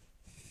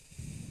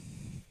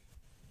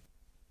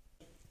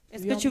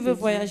 Est-ce que tu veux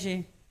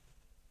voyager?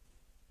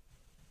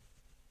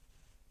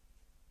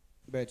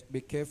 But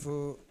be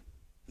careful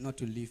not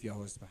to leave your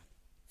husband.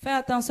 Fais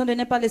attention de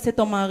ne pas laisser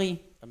ton mari.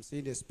 I'm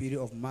seeing the spirit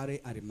of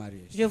marriage and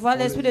remarriage. Je vois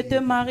l'esprit de te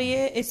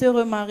marier et se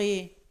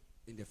remarier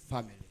In the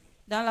family.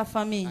 dans la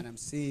famille. And I'm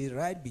seeing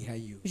right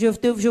behind you.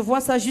 Je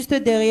vois ça juste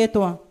derrière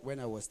toi. When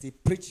I was still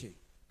preaching.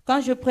 Quand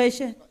je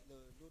prêchais,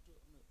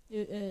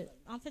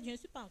 En fait, je ne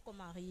suis pas encore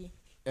mariée.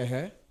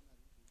 Uh-huh.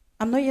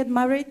 I'm not yet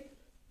married.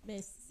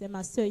 Mais c'est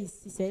ma soeur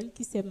ici, c'est elle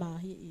qui s'est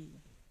mariée.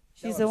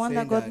 She's the one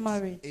that got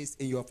married. It's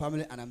in your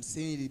family and I'm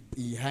seeing it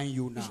behind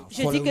you now.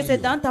 Je dis que c'est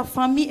dans ta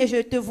famille et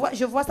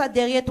je vois ça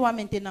derrière toi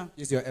maintenant.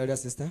 Is your elder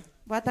sister?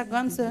 Vois ta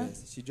grande sœur.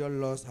 Yes. She just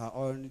lost her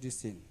own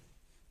this thing.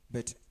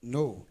 But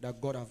know that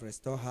God have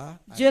restored her.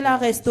 and Dieu l'a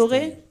God has restored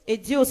restaurée et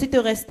Dieu aussi te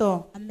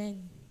restaure. Amen.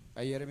 you.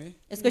 Are you hearing me?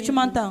 Est-ce que tu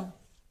m'entends?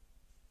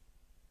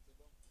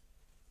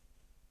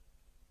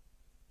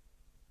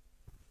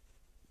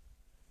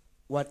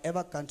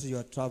 Whatever country you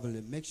are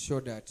traveling, make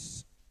sure that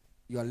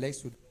your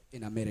legs will be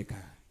in America.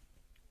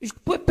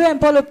 Peu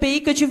importe le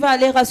pays que tu vas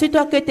aller,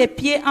 rassure-toi que tes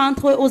pieds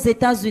entrent aux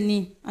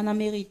États-Unis, en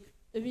Amérique.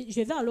 Oui,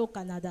 je vais aller au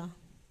Canada.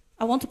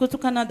 I want to go to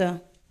Canada.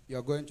 You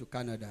are going to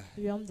Canada.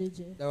 Oui, homme de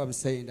Dieu. That's what I'm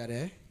saying that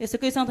Et ce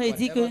que je suis en train de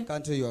dire whatever que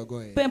country you are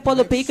going, peu importe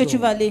le make pays que tu sure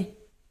vas aller,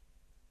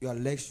 your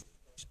legs should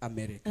touch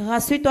America.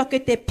 rassure-toi que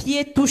tes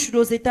pieds touchent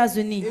aux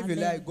États-Unis. If you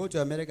like, go to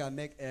America,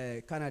 make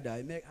Canada.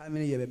 Make how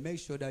many years? But make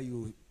sure that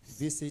you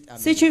visit America.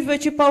 Si tu veux,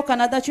 tu pars au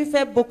Canada, tu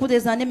fais beaucoup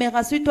des années, mais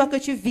rassure-toi que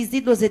tu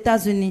visites aux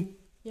États-Unis.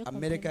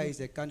 America is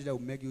a country that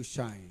will make you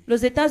shine.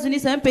 Les États-Unis,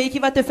 c'est un pays qui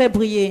va te faire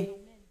briller.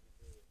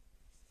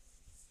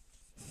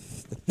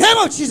 Name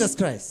of Jesus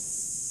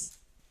Christ.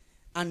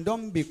 And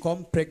don't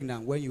become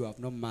pregnant when you have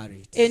not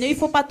married. Et il ne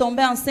faut pas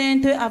tomber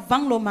enceinte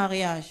avant le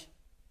mariage.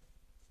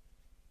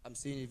 I'm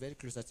seeing it very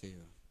closer to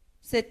you.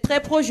 C'est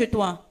très proche de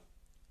toi.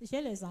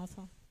 J'ai les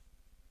enfants.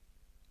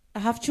 I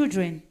have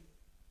children.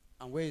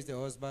 And where is the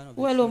husband of the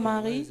Où est le children?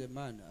 mari? Where is the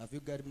man? Have you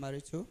got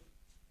married too?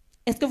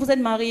 Est-ce que vous êtes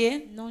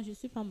marié? Non, je ne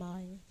suis pas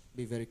mariée.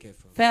 Be very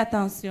careful. Fais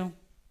attention.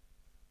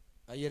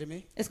 Are you hearing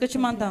me? Est-ce que tu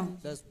m'entends?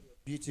 That's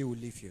beauty will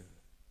leave you.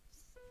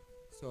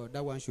 So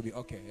that one should be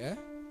okay. Yeah?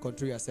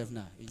 Control yourself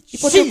now. In Il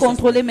faut te Jesus'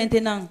 contrôler name.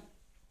 maintenant.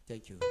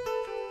 Thank you.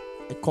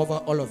 I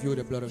cover all of you with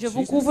the blood of Je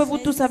vous Jesus. couvre vous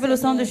tous avec le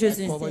sang de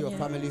Jésus. I cover your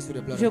families with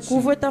the blood Je of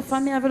couvre Jesus. ta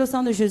famille avec le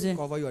sang de Jésus.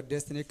 Cover your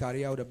destiny,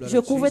 career with the blood Je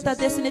of couvre ta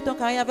Jesus. destinée et ton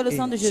carrière avec le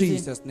sang de In Jésus.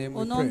 Jesus' name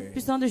Au we nom pray.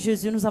 puissant de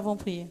Jésus, nous avons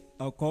prié.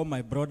 I'll call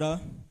my brother,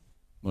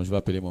 Bon, je vais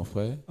appeler mon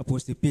frère,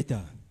 Apostle Peter.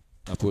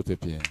 apôtre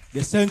Pierre.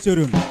 The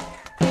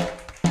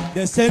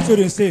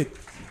centurion said,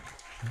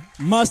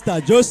 Master,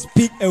 just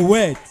speak a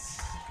word.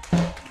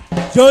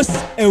 Just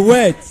a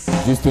word.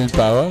 Juste une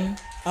parole,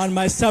 And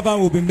my servant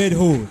will be made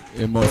whole.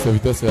 et mon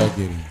serviteur sera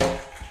guéri.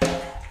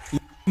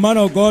 Man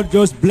of God,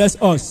 just bless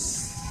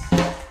us.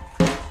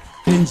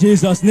 In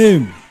Jesus'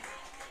 name.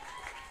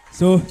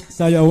 So,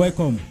 sir, you're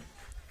welcome.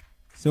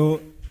 So,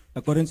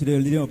 according to the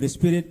leading of the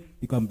Spirit,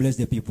 you can bless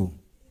the people.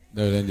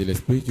 Dans le règne de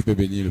l'esprit, tu peux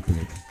bénir le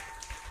peuple.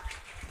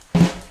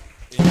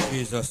 In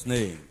Jesus'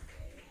 name.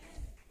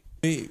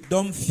 Hey,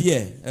 don't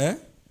fear. Eh?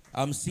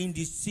 I'm seeing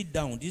this. Sit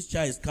down. This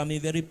child is coming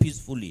very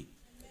peacefully.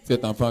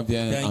 Cet enfant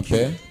vient Thank en you.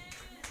 paix,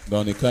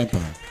 donc ne crains pas.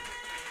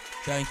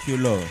 Thank you,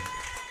 Lord.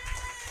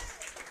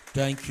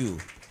 Thank you.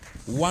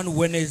 One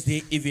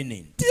Wednesday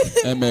evening.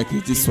 Un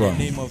mercredi In soir,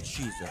 the name of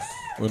Jesus.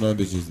 au nom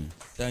de Jésus.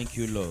 Thank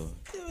you, Lord.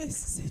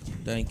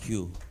 Thank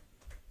you.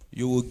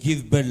 You will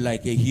give birth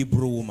like a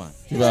Hebrew woman.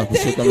 Tu vas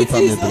accoucher comme une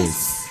femme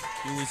hébreuse.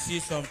 You will see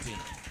something.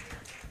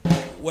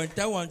 When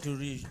time want to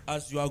reach,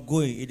 as you are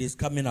going, it is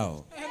coming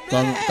out.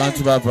 Quand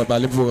tu vas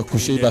parler pour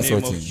accoucher, In il va the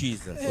name sortir. of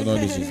Jesus. Au nom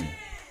de Jésus.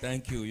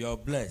 Thank you. You're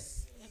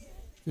blessed.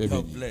 Tu es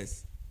You're béni.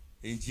 blessed.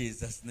 In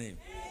Jesus' name.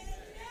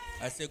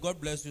 I say, God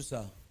bless you,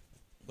 sir.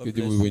 God Que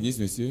Dieu bless vous you. bénisse,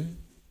 monsieur.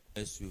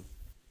 Bless you.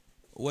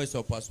 Where's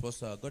your passport,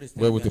 sir? God is Où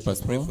est telling me votre I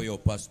should pray passeport? for your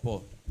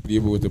passport. Priez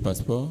pour votre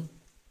passeport.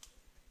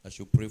 I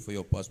should pray for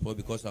your passport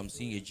because I'm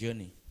seeing a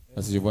journey.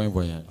 Parce que je vois un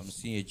voyage. I'm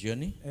seeing a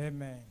journey.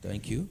 Amen.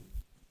 Thank you.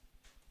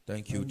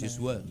 Thank you. It is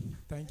well.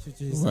 Thank you,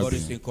 Jesus. God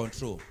is in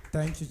control.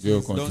 Thank you, Dieu au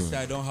Jesus. Don't contrôle. say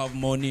I don't have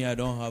money, I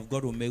don't have.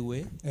 God will make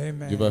way.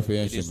 Amen. Dieu va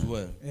faire un It is chemin.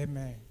 well.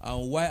 Amen.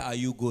 And why are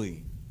you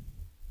going?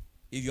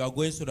 If you are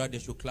going so that they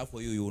should clap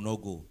for you, you will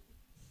not go.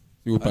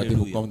 Si vous partez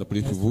pour Hallelujah. comme on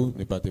prie pour vous,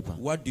 ne partez pas.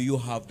 What do you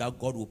have that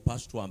God will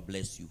pass through and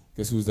bless you?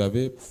 Qu'est-ce que vous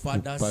avez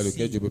Father, par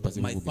lequel Dieu peut see, passer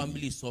pour my vous family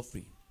bénir? is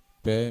suffering.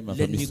 Père, ma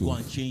Let famille me go souffre.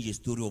 and change the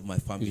story of my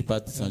Je family.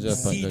 parte changer la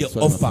See the l'histoire de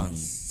ma orphans, famille.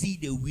 see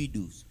the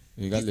widows.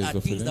 Regarde These les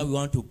are things that orphelins. we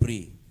want to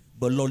pray.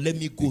 But Lord, let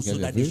me go so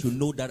Regarde that les they should veuves.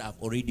 know that I've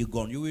already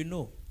gone. You will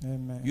know.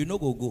 Amen. You know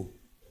go.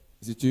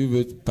 Si tu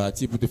veux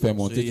partir pour te faire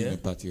monter, So, tu yeah. ne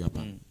partiras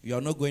pas. You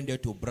are not going there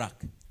to brag.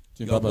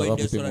 Tu ne You vas are pas going là-bas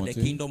there pour te so that the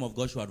monter. kingdom of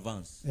God should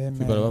advance. Tu vas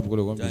Amen. là-bas pour que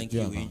le royaume de Thank Dieu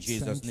you in avance.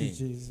 Jesus' Thank you, name.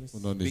 Jesus. Au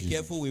nom de Be Jésus.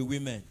 careful with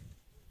women.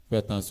 Fais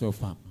attention aux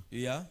femmes.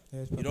 Yeah?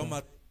 Yes, You don't Papa.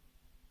 matter.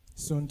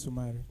 Soon to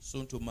marry.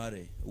 Soon to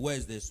marry. Where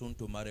is the soon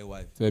to marry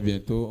wife? Très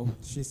bientôt,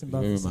 She's je in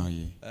vais me Bafusa.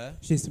 marier. Eh?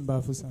 She's in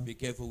Bafusa. Be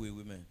careful with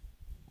women.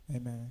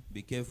 Amen.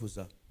 Be careful,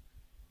 sir.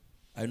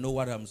 I know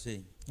what I'm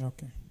saying.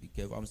 Okay. Be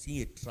careful. I'm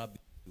seeing a trap.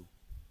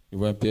 Je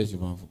vois un piège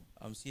devant vous.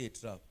 I'm seeing a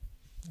trap.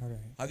 All right.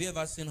 Have you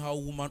ever seen how a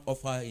woman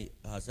offer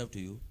herself to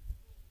you?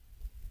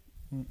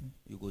 Mm-mm.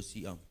 You go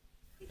see them.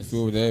 Est-ce que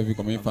vous avez vu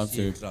comment une I'm femme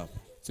seeing a trap.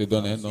 se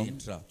donne I'm un seeing homme?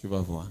 a trap. Tu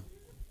vas voir.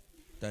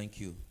 Thank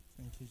you.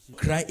 Thank you, Jesus.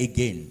 Cry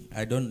again.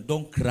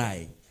 Don't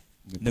cry.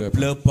 Ne Ne pleure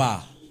pleure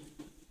pas.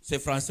 C'est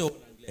français ou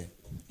anglais?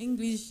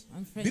 English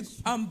and French.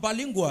 I'm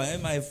bilingual,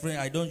 my friend.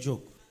 I don't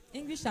joke.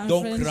 English and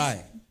Don't French.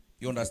 cry.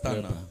 You understand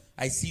Pleure now?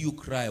 pas. I see you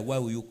cry. Why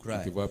will you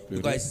cry? Tu vois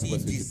pleurer. Because I see Pourquoi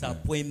est-ce que tu pleures?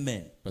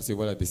 disappointment. Parce que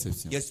voilà la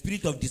déception. The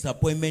spirit of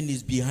disappointment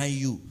is behind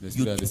you.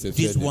 L'esprit de la You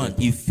déception this est one, derrière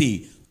toi. if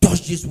fail.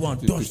 Touch this one.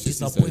 Tu Touch touches cette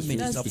disappointment.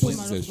 chose, That's tu true, touches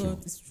man cette of chose.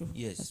 God. It's true.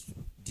 Yes.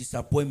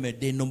 Disappointment.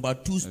 The number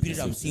two spirit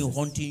I'm seeing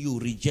haunting you,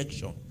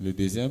 rejection. Le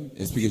deuxième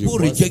esprit que je People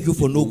vois, reject you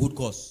for no good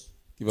cause.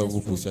 qui va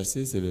vous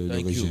pourchasser, c'est le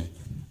Thank you. rejet.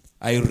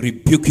 I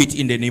rebuke it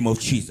in the name of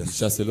Jesus.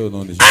 Chassez-le au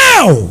nom de Jésus.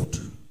 Out!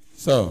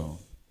 Sors.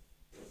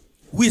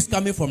 Who is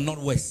coming from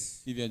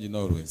northwest? Qui vient du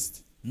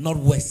nord-ouest?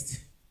 Northwest.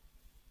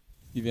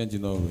 Qui vient du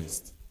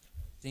nord-ouest?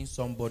 Seeing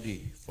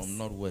somebody from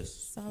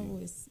northwest.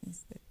 Southwest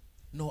instead.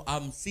 No,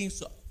 I'm seeing.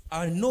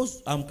 I know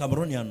I'm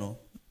Cameroonian. No,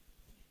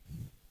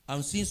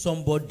 I'm seeing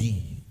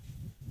somebody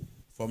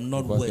from Je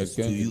vois northwest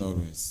to quelqu'un du you.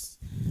 nord-ouest.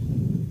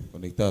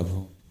 Connecté à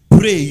vous.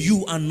 Pray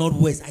you and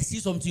northwest. I see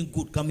something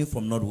good coming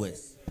from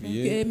northwest.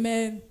 Priez.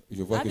 Amen.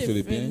 Je vois I have quelque chose de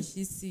a bien. friend.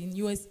 She's in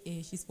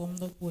USA. She's from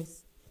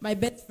Northwest. My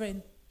best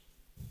friend.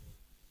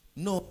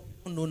 No,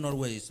 no,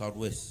 northwest is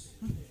southwest.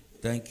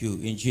 Thank you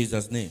in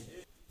Jesus' name.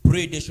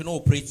 Pray. They should not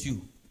operate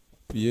you.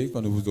 Priez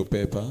quand ne vous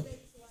opère pas.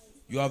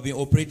 You have been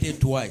operated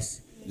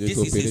twice. J'ai This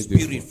été is opéré a deux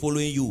spirit fois.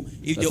 following you.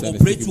 If Ça, they c'est un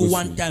operate esprit you qui vous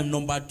one suit. time,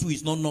 number two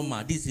is not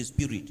normal. This is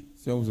spirit.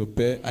 Si on vous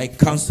opère, I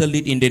cancel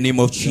it in the name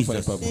of ça n'est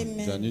Jesus. pas bon.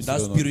 J'annule That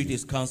cela dans le spirit nom.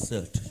 is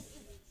cancelled.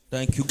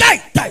 Thank you.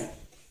 Die, die.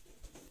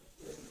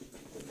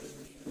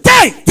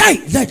 Die, die,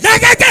 die, die,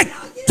 die, die,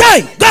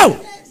 die, go.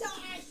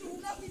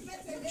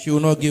 She will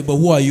not give, but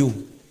who are you?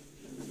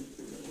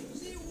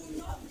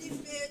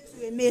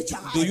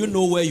 Do you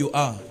know where you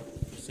are?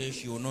 Say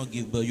she will not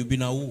give birth. You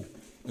been a who?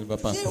 Elle va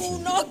pas She will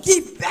accoucher. not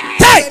give birth.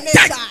 Die,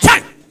 die,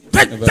 die,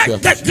 Elle va plus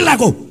accoucher. die,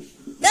 go.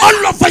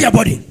 All over your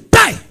body.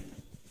 Die.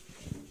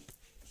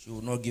 She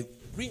will not give.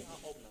 Bring her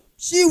up now.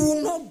 She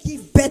will not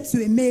give birth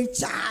to a male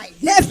child.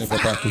 Elle ne va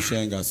Never. pas accoucher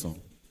un garçon.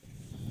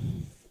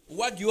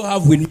 What do you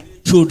have with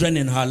children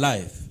in her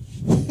life?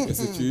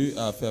 Qu'est-ce que tu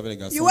as fait avec les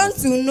garçons? You want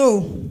to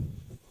know?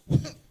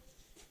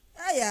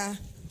 Yeah.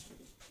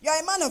 You are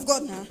a man of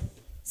God now.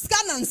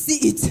 Scan and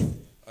see it.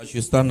 I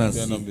should stand and Tu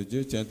es un see. homme de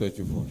Dieu, tiens-toi et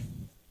tu vois.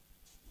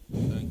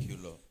 Thank you,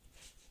 Lord.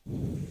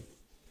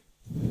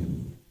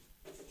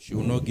 She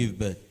will not give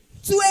birth.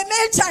 To a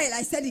male child,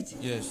 I said it.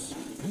 Yes.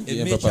 Il A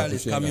n'y a male pas child is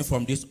accouché un coming garçon.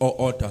 from this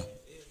altar.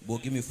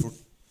 But give me fruit.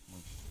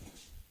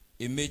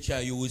 A male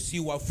child, you will see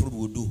what fruit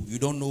will do. You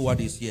don't know what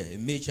is here. A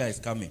male child is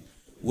coming.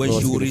 When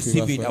Lord, she will que le fruit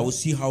receive va it, I faire. will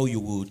see how you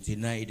will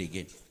deny it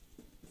again.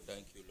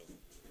 Thank you, Lord.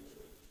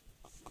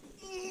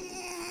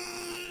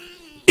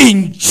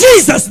 In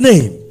Jesus'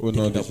 name. Au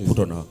nom de Jésus. Put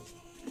on her.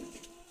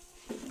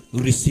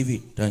 Receive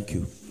it. Thank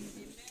you.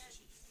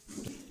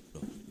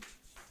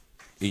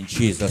 In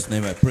Jesus'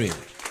 name I pray.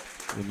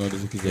 Au nom de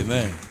Jésus.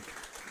 Amen.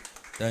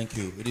 Thank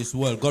you. It is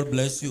well. God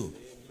bless you.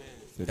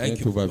 C'est Thank bien,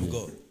 you, tout va bien.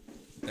 God.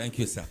 Thank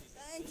you, sir.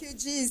 Thank you,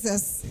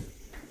 Jesus.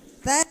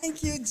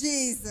 Thank you,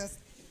 Jesus.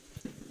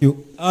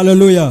 You.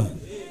 Hallelujah.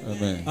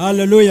 Amen.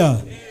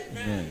 Hallelujah.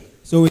 Amen.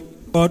 So we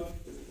thank God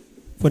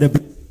for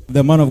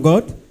the man of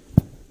God,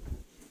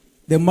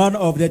 the man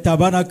of the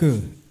tabernacle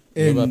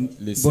Je vais in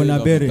laisser l'homme du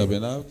Bonaberry,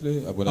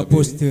 tabernacle à Bonaberry.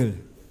 Apostle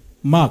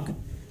Mark,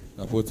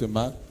 L'apôtre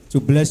Marc, to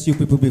bless you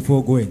people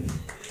before going.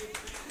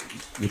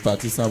 il est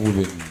parti sans vous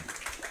venir.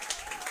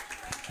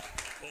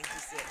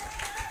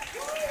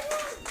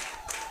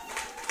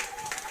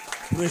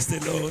 Praise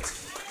the Lord.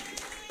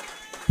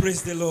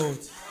 Praise the Lord.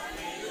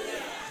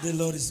 The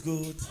Lord is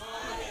good.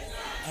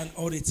 And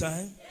all the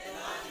time.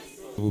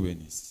 Vous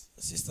bénisse.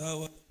 Sister,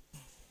 how are you?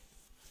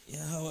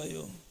 Yeah, how are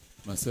you?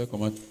 Ma soeur,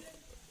 comment?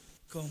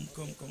 Come.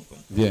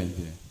 Viens,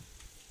 viens.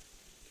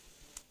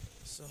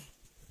 So,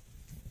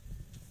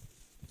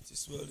 it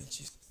is well in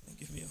Jesus.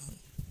 Give me your hand.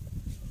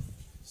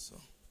 So.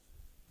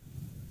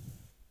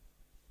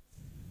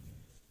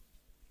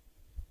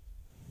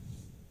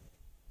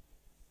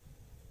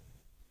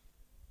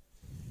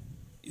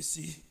 You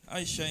see,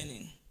 eye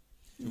shining.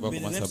 Tu vois But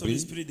in comment the ça realms of the brille?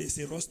 spirit, there's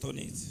a rust on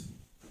it.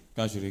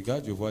 Quand je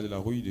regarde, je vois de la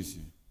rouille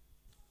dessus.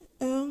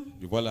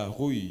 Je vois la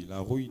rouille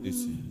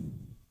dessus.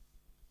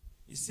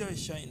 You see how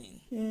it's shining.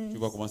 Tu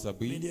vois comment ça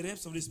But in brille? the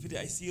realms of the spirit,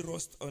 I see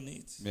rust on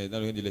it. Mais dans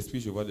le règne de l'esprit,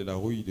 je vois de la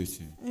rouille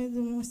dessus.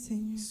 Aide-moi,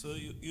 Seigneur. So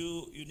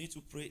you need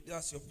to pray.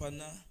 That's your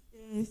partner.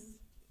 Yes.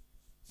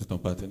 C'est ton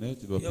partenaire,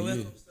 tu dois You're prier.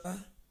 welcome, sir.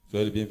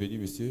 Soyez le bienvenu,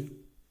 monsieur.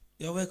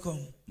 You're welcome.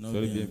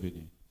 Soyez le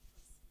bienvenu.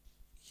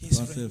 He's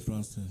Français, friend.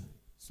 français.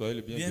 Soyez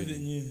le bienvenu.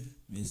 Bienvenue.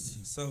 Merci.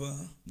 Ça va?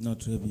 Non,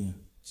 très bien.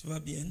 Tu vas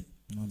bien?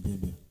 Non, bien,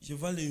 bien. Je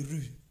vois les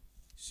rues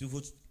sur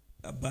votre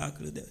tabac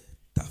de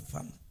ta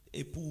femme,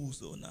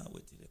 épouse, on a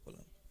oublié les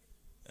colonnes.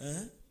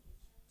 Hein?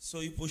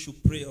 So you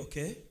should pray,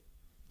 okay?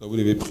 Donc vous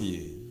devez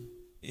prier.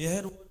 You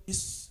heard what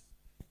this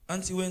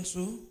auntie went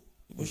through?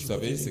 Vous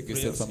savez ce que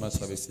cette femme a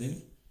traversé?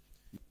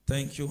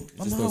 Thank you. Je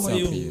Mama, suis how aussi are en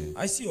you?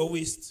 prière. I see your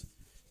waist.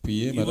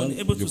 Priez, You're madame.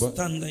 unable Je to vois,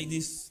 stand like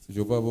this.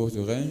 je vois votre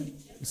rein.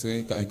 Vous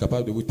serez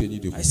incapable de vous tenir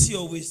debout. I see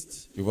your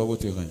waist. Je vois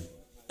votre rein.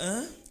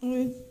 Hein?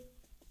 Oui.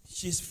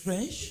 She's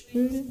French.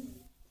 Oui.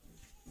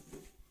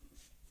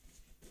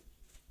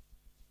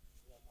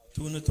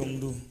 Tourne ton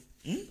dos.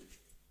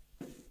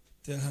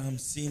 Tell her I'm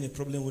seeing a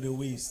problem with the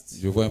waist.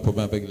 Je vois un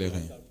problème avec les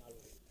reins.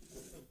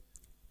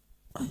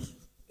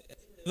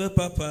 Ne veux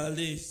pas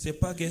parler, c'est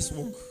pas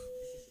guesswork.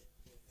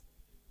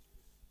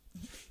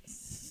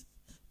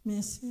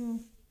 Merci.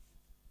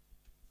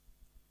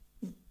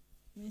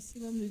 Merci,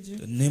 l'homme de Dieu.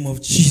 The name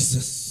of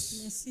Jesus.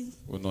 Merci.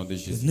 Au nom de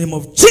Jésus. The name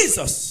of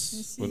Jesus.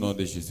 Merci. Au nom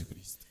de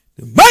Jésus-Christ.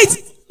 The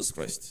mighty Jesus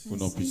Christ. Au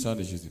nom puissant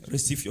de Jésus-Christ.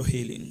 Receive your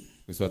healing.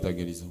 Reçois ta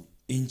guérison.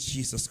 In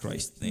Jesus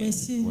Christ's name.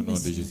 Merci. Au nom de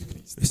Merci.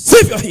 Jésus-Christ.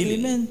 Receive your healing.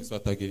 Amen. Reçois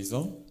ta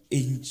guérison.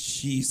 In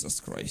Jesus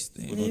Christ's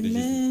Au name. nom de Jésus.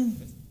 Amen.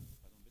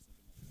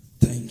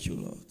 Thank you,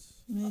 Lord.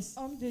 Merci.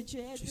 Homme de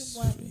Dieu, Jesus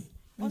aide-moi. free.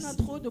 On a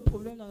trop de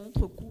problèmes dans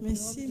notre couple.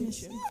 Merci, homme de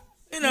merci. Dieu.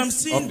 And I'm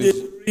seeing Homme de the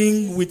Dieu.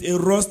 ring with a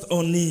rust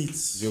on it.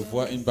 Je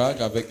vois une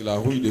bague avec la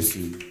rouille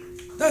dessus.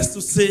 That's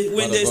to say,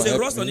 when Father, there's God, a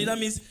help rust on me. it, that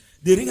means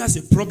the ring has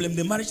a problem,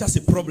 the marriage has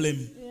a problem.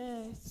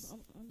 Yes.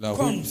 La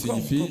Come, rouille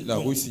signifie, come, la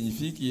come. rouille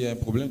signifie qu'il y a un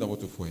problème dans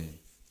votre foyer.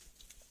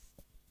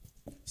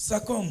 Ça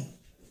come.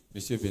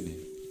 Monsieur, venez.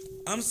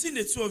 I'm seeing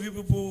the two of you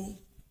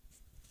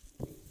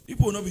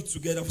people will not be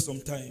together for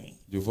some time.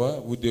 Je vois,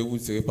 vous deux, vous ne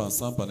serez pas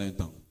ensemble pendant un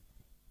temps.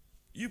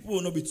 You people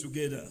will not be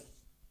together.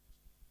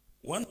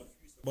 One of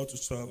you is about to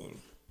travel.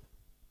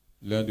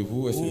 L'un de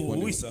vous est sur le point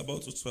Who de is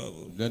about to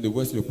travel? L'un de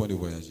vous est sur le point de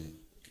voyager.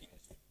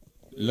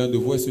 L'un de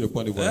vous est sur le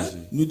point de voyager.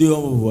 Nous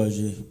devons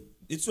voyager.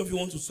 The two of you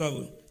want to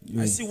travel.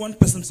 I see one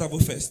person travel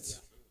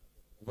first.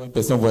 Une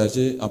personne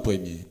voyager en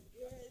premier.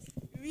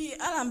 Oui,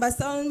 à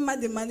l'ambassade, on m'a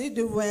demandé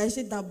de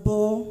voyager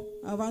d'abord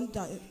avant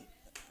qu'il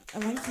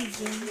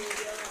vienne.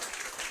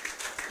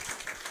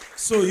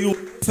 So you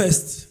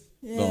first.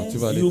 Yes. Donc, tu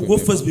vas aller You go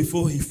premier. first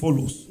before he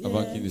follows.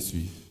 Avant qu'il le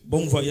suive.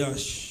 Bon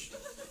voyage.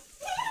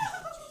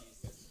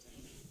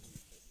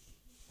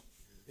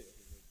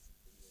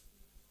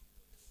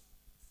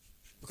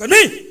 Look at me.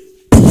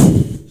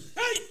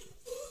 Hey.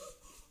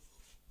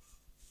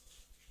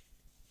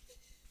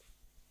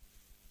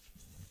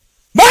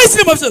 Mighty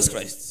name of Jesus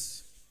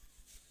Christ.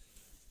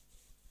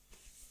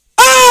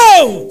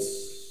 Out.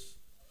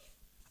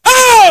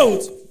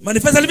 Out.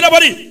 Manifest and leave the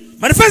body.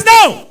 Manifest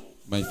now.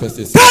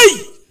 Manifestez.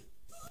 Hey.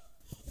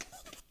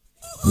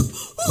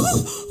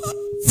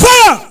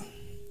 Fire.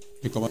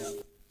 Il commande.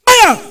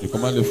 Fire. Il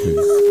commande le feu.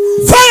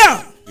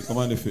 Fire. Il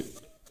commande le feu.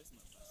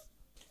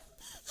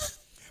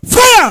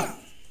 Fire.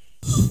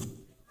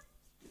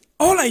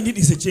 All I need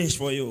is a change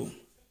for you.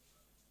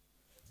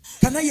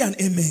 Can I hear an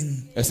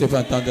amen? Est-ce que vous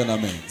entendez un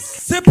amen?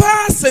 C'est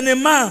pas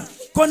seulement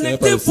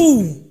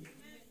connectez-vous.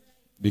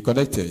 Be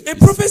connected. A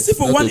prophecy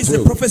for one is a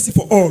prophecy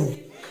for all.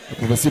 La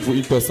prophétie pour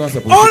une personne,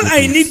 c'est pour All une I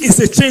personne. need is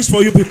a change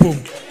for you people.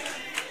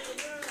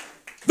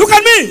 Look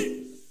at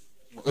me.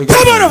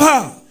 Come out of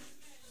her.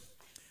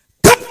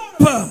 Come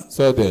out of her.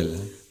 Sors d'elle.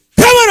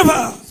 Come out of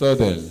her. Sors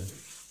d'elle.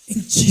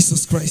 In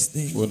Jesus Christ's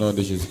name. Au nom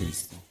de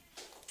Jésus-Christ.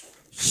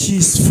 She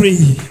is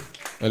free.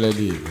 Elle est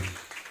libre.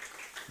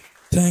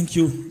 Thank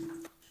you.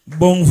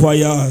 Bon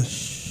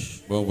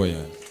voyage. Bon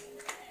voyage.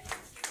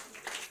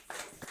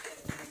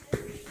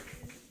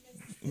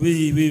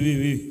 Oui, oui, oui,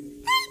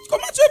 oui.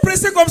 Comment tu es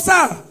pressé comme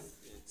ça?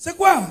 C'est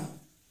quoi?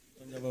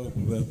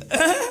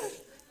 Hein?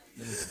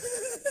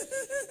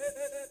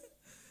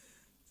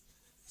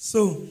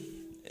 So,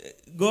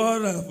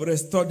 God has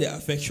restored the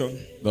affection.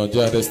 Donc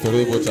Dieu a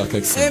restauré votre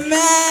affection.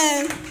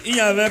 Amen. Il n'y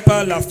avait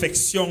pas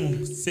l'affection,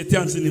 c'était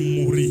en train de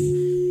mourir.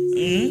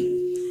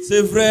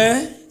 C'est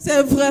vrai?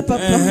 C'est vrai,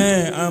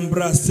 papa.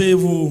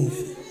 Embrassez-vous.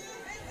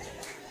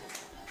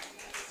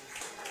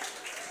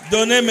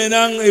 Donnez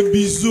maintenant un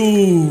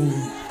bisou.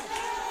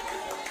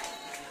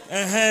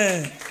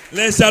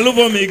 Les jaloux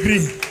vont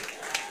maigrir.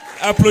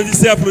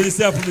 Applaudissez,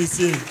 applaudissez,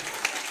 applaudissez.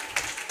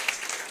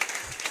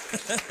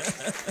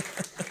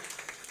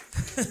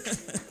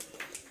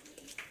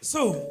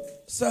 So,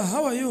 sir,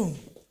 how are you?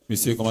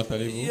 Monsieur, comment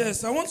allez-vous?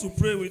 Yes, I want to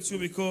pray with you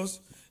because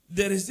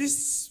there is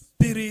this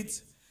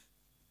spirit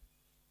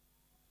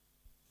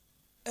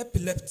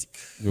epileptic.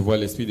 Je vois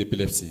l'esprit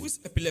d'épilepsie. Who is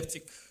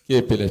epileptic? Qui est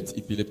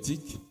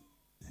épileptique?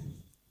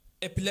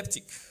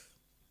 Epileptic.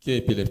 Qui est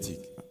épileptique?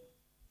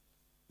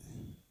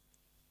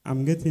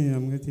 I'm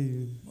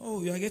getting.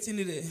 Oh, you are getting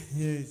it.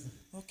 Yes.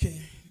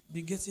 Okay,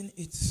 be getting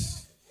it.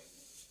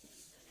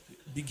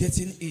 Be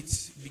getting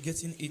it. Be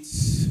getting it.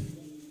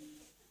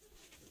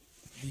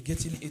 Be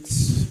getting it.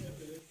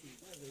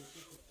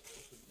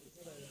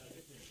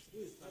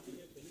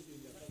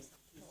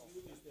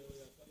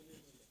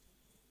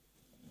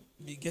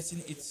 Be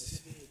getting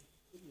it.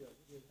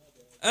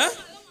 Hein?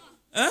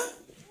 Hein?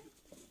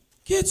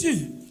 Qui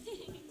es-tu?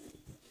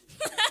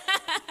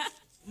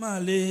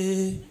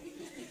 Malé.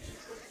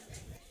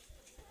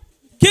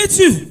 Qui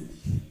es-tu?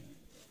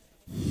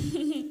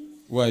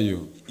 Who are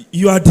you?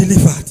 You are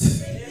delivered.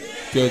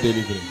 Tu es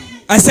délivré.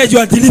 I said you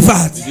are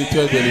delivered. Je dis tu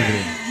es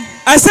délivré.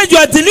 I said you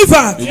are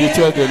delivered. Je dis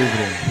tu es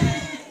délivré.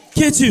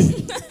 Qui es-tu?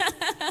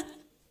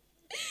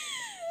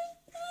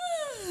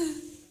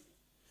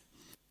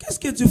 Qu'est-ce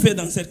que tu fais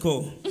dans cette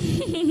corps?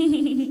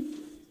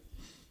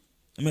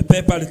 Ne me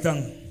perds pas le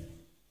temps.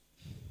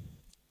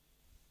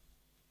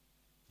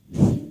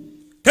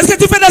 Qu'est-ce que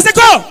tu fais dans ce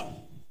corps?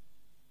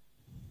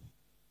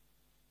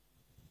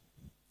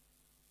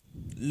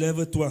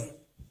 Lève-toi.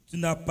 Tu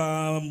n'as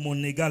pas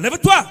mon égal.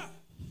 Lève-toi.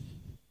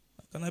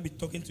 Can I be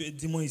talking to a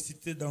demon ici?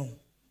 Sit down.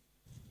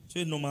 Tu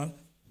es normal.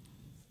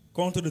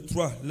 Compte de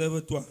 3.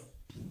 Lève-toi.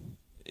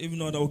 If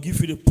not, I will give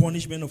you the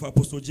punishment of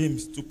Apostle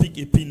James to pick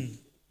a pin.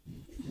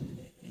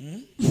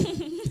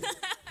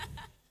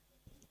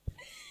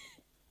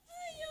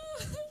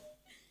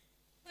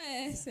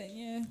 Ouais,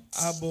 Seigneur.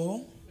 Ah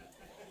bon?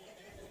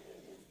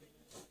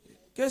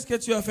 Qu'est-ce que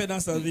tu as fait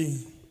dans sa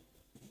vie?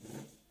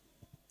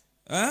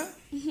 Hein?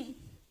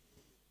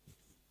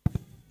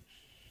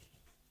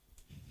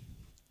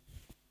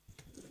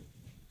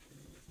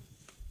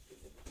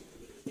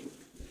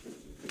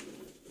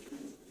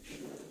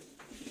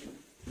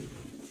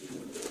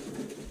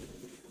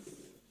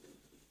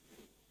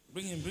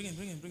 Bring him, bring him,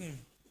 bring him, bring him.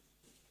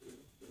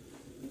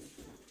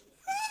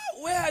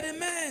 Ah, where are the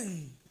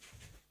men?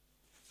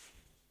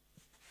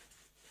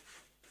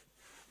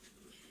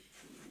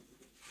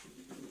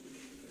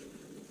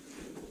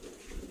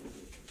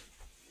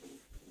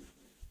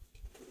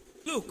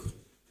 Look,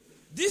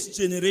 this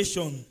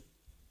generation.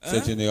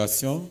 Cette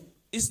génération.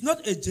 It's not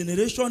a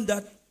generation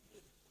that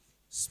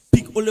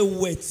speak only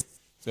words.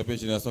 C'est pas une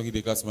génération qui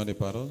déclare seulement des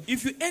paroles.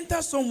 If you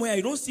enter somewhere,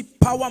 you don't see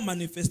power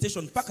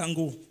manifestation. Pack and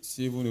go.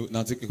 Si vous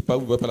n'entrez quelque part,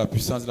 vous ne voyez pas la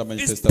puissance de la It's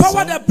manifestation.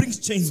 power that brings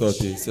change.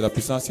 Sortez. C'est la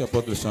puissance qui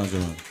apporte le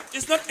changement.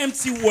 It's not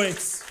empty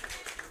words.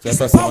 C'est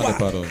pas seulement des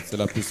paroles, c'est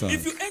la puissance.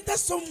 If you enter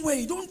somewhere,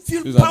 you don't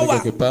feel Si vous entrez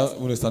power. quelque part,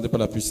 vous ne sentez pas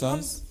la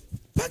puissance.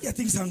 Pack your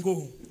things and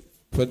go.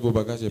 Faites vos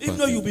bagages et If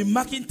not, you'll partez. be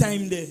marking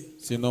time there.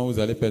 Sinon, vous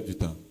allez perdre du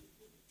temps.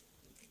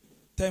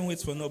 Time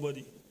waits for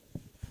nobody.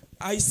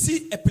 I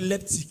see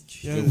epileptic.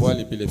 Je vois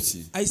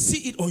l'épilepsie. I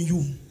see it on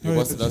you. Je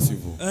vois cela sur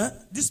vous.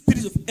 This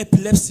spirit of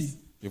epilepsy.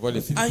 Je vois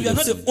les And you are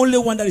not the only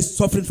one that is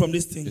suffering from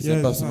this thing. Et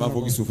c'est pas seulement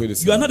vous qui souffrez de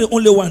ça. You are not the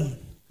only one.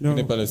 Vous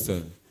n'êtes pas le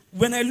seul.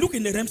 When I look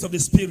in the realms of the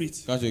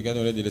spirit, Quand je regarde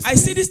dans l'aide de l'esprit, I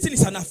see this thing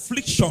is an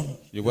affliction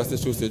je vois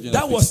cette chose, c'est une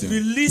that was affliction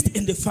released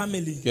in the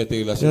family. qui a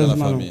été relâchée dans la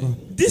famille.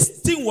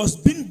 This thing was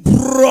being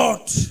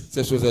brought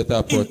Cette chose a été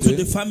into apportée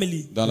the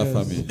family. dans la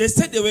famille. They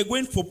said they were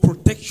going for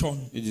protection.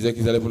 Ils disaient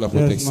qu'ils allaient pour la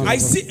protection. I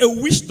see a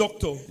witch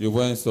doctor. Je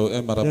vois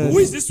un marabout. Who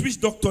is this witch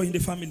doctor in the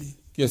family?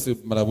 Qui est ce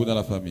marabout dans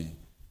la famille?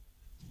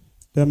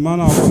 The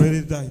man have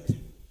already died.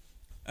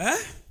 Huh?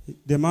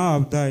 The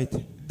man have died.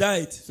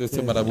 Died.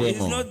 Ce marabout est He's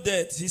mort. not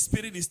dead. His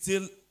spirit is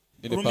still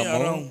Il n'est roaming pas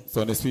mort. around.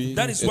 Son esprit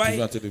That est is toujours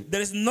why en train de...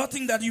 there is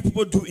nothing that you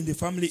people do in the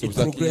family. C'est It pour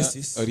ça qu'il n'y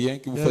progresses. a rien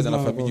que vous faites dans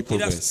la famille qui It has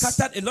progresse.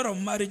 scattered a lot of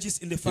marriages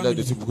in the Il a family.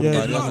 dessus beaucoup de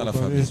mariages dans la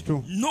famille.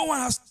 No one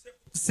has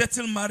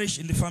settled marriage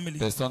in the family.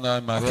 Personne n'a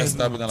un mariage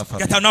stable dans la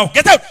famille. Get out now.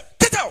 Get out.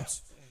 Get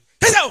out.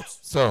 Get out.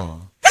 Sors.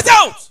 Get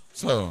out.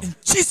 Sors. In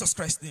Jesus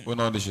Christ's name. Au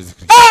nom de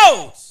Jésus-Christ.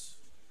 Out.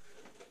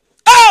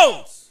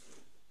 Out.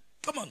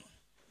 Come on.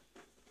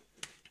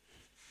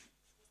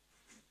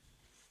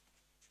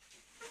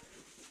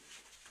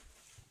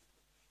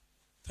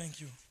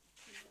 Thank you.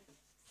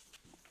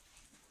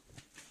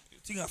 You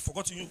think I've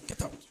forgotten you?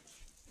 Get out.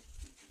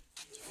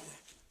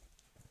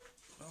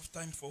 I don't have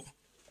time for.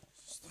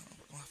 I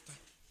don't have time.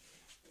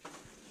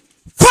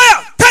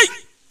 Fire! Hey!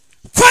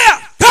 Fire!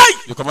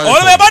 Hey! All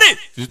over your body!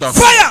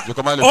 Fire!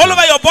 All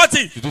over your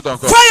body!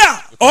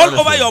 Fire! All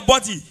over your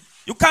body!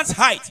 You can't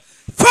hide.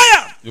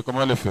 Fire! Je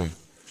commande le feu.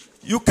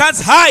 You can't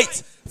hide.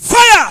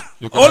 Fire!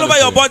 All over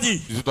your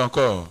body. Je doute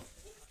encore.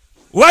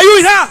 Why are you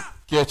in her?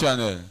 Qui es-tu en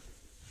elle?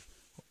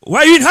 Why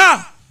are you in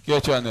her? Qui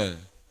es-tu en elle?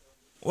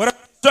 What have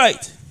you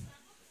destroyed?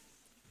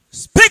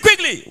 Speak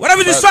quickly. What have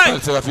you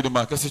destroyed?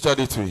 Qu'est-ce que tu as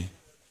détruit?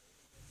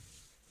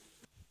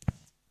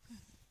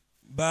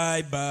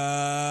 Bye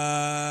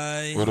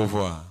bye. Au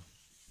revoir.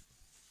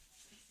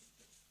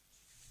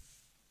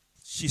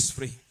 She's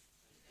free.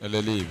 Elle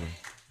est libre.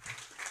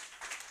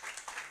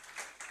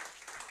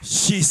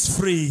 She's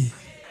free.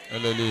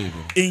 Elle est libre.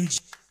 In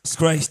Jesus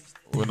Christ.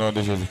 Au nom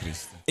de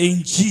Jésus-Christ.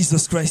 In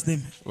Jesus Christ's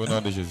name. Au nom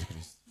de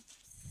Jésus-Christ.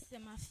 C'est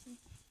ma fille.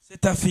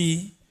 C'est ta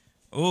fille.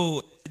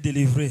 Oh, elle est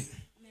délivrée.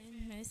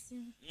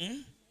 Merci.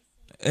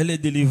 Elle est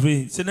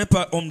délivrée. Ce n'est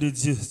pas homme de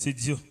Dieu, c'est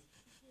Dieu.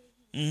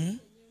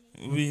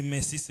 Oui,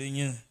 merci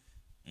Seigneur.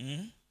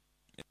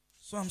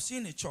 So I'm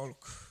seeing a chalk.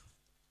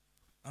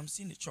 I'm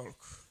seeing a chalk.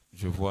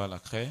 Je vois la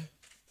craie.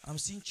 I'm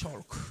seeing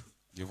chalk.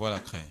 Je vois la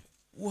craie.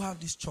 Who have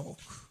this chalk?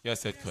 Qui a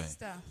cette craie?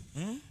 Sister.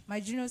 My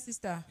junior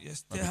sister.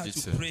 Yes, Ma tell her petite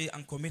to sœur. pray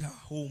and commit her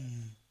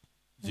home.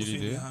 Dis-lui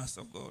in the hands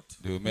of God.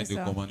 de mettre, de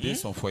commander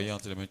son foyer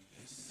entre les mains.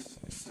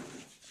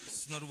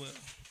 It's not well.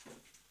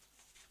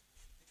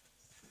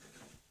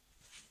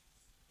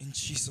 In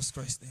Jesus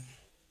Christ's name.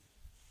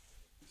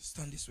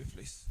 Stand this way,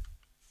 please.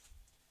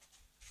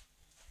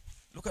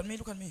 Look at me,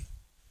 look at me.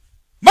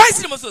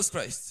 Mighty name of Jesus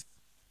Christ.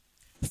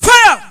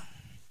 Fire!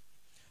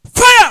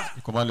 Fire!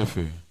 Je commande le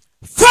feu.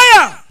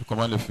 Fire! Je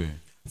commande le feu.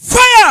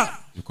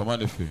 Fire! Je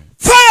commande le feu.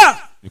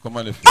 Fire! Je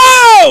commande le feu.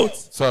 Out!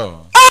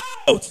 Sors.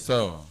 Out!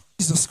 Sors.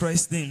 Jesus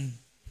Christ's name.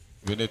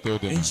 Venez te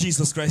demain. In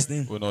Jesus Christ's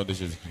name. Au nom de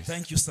Jésus-Christ.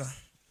 Thank you, sir.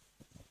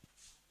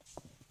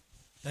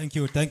 Thank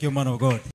you, man of God.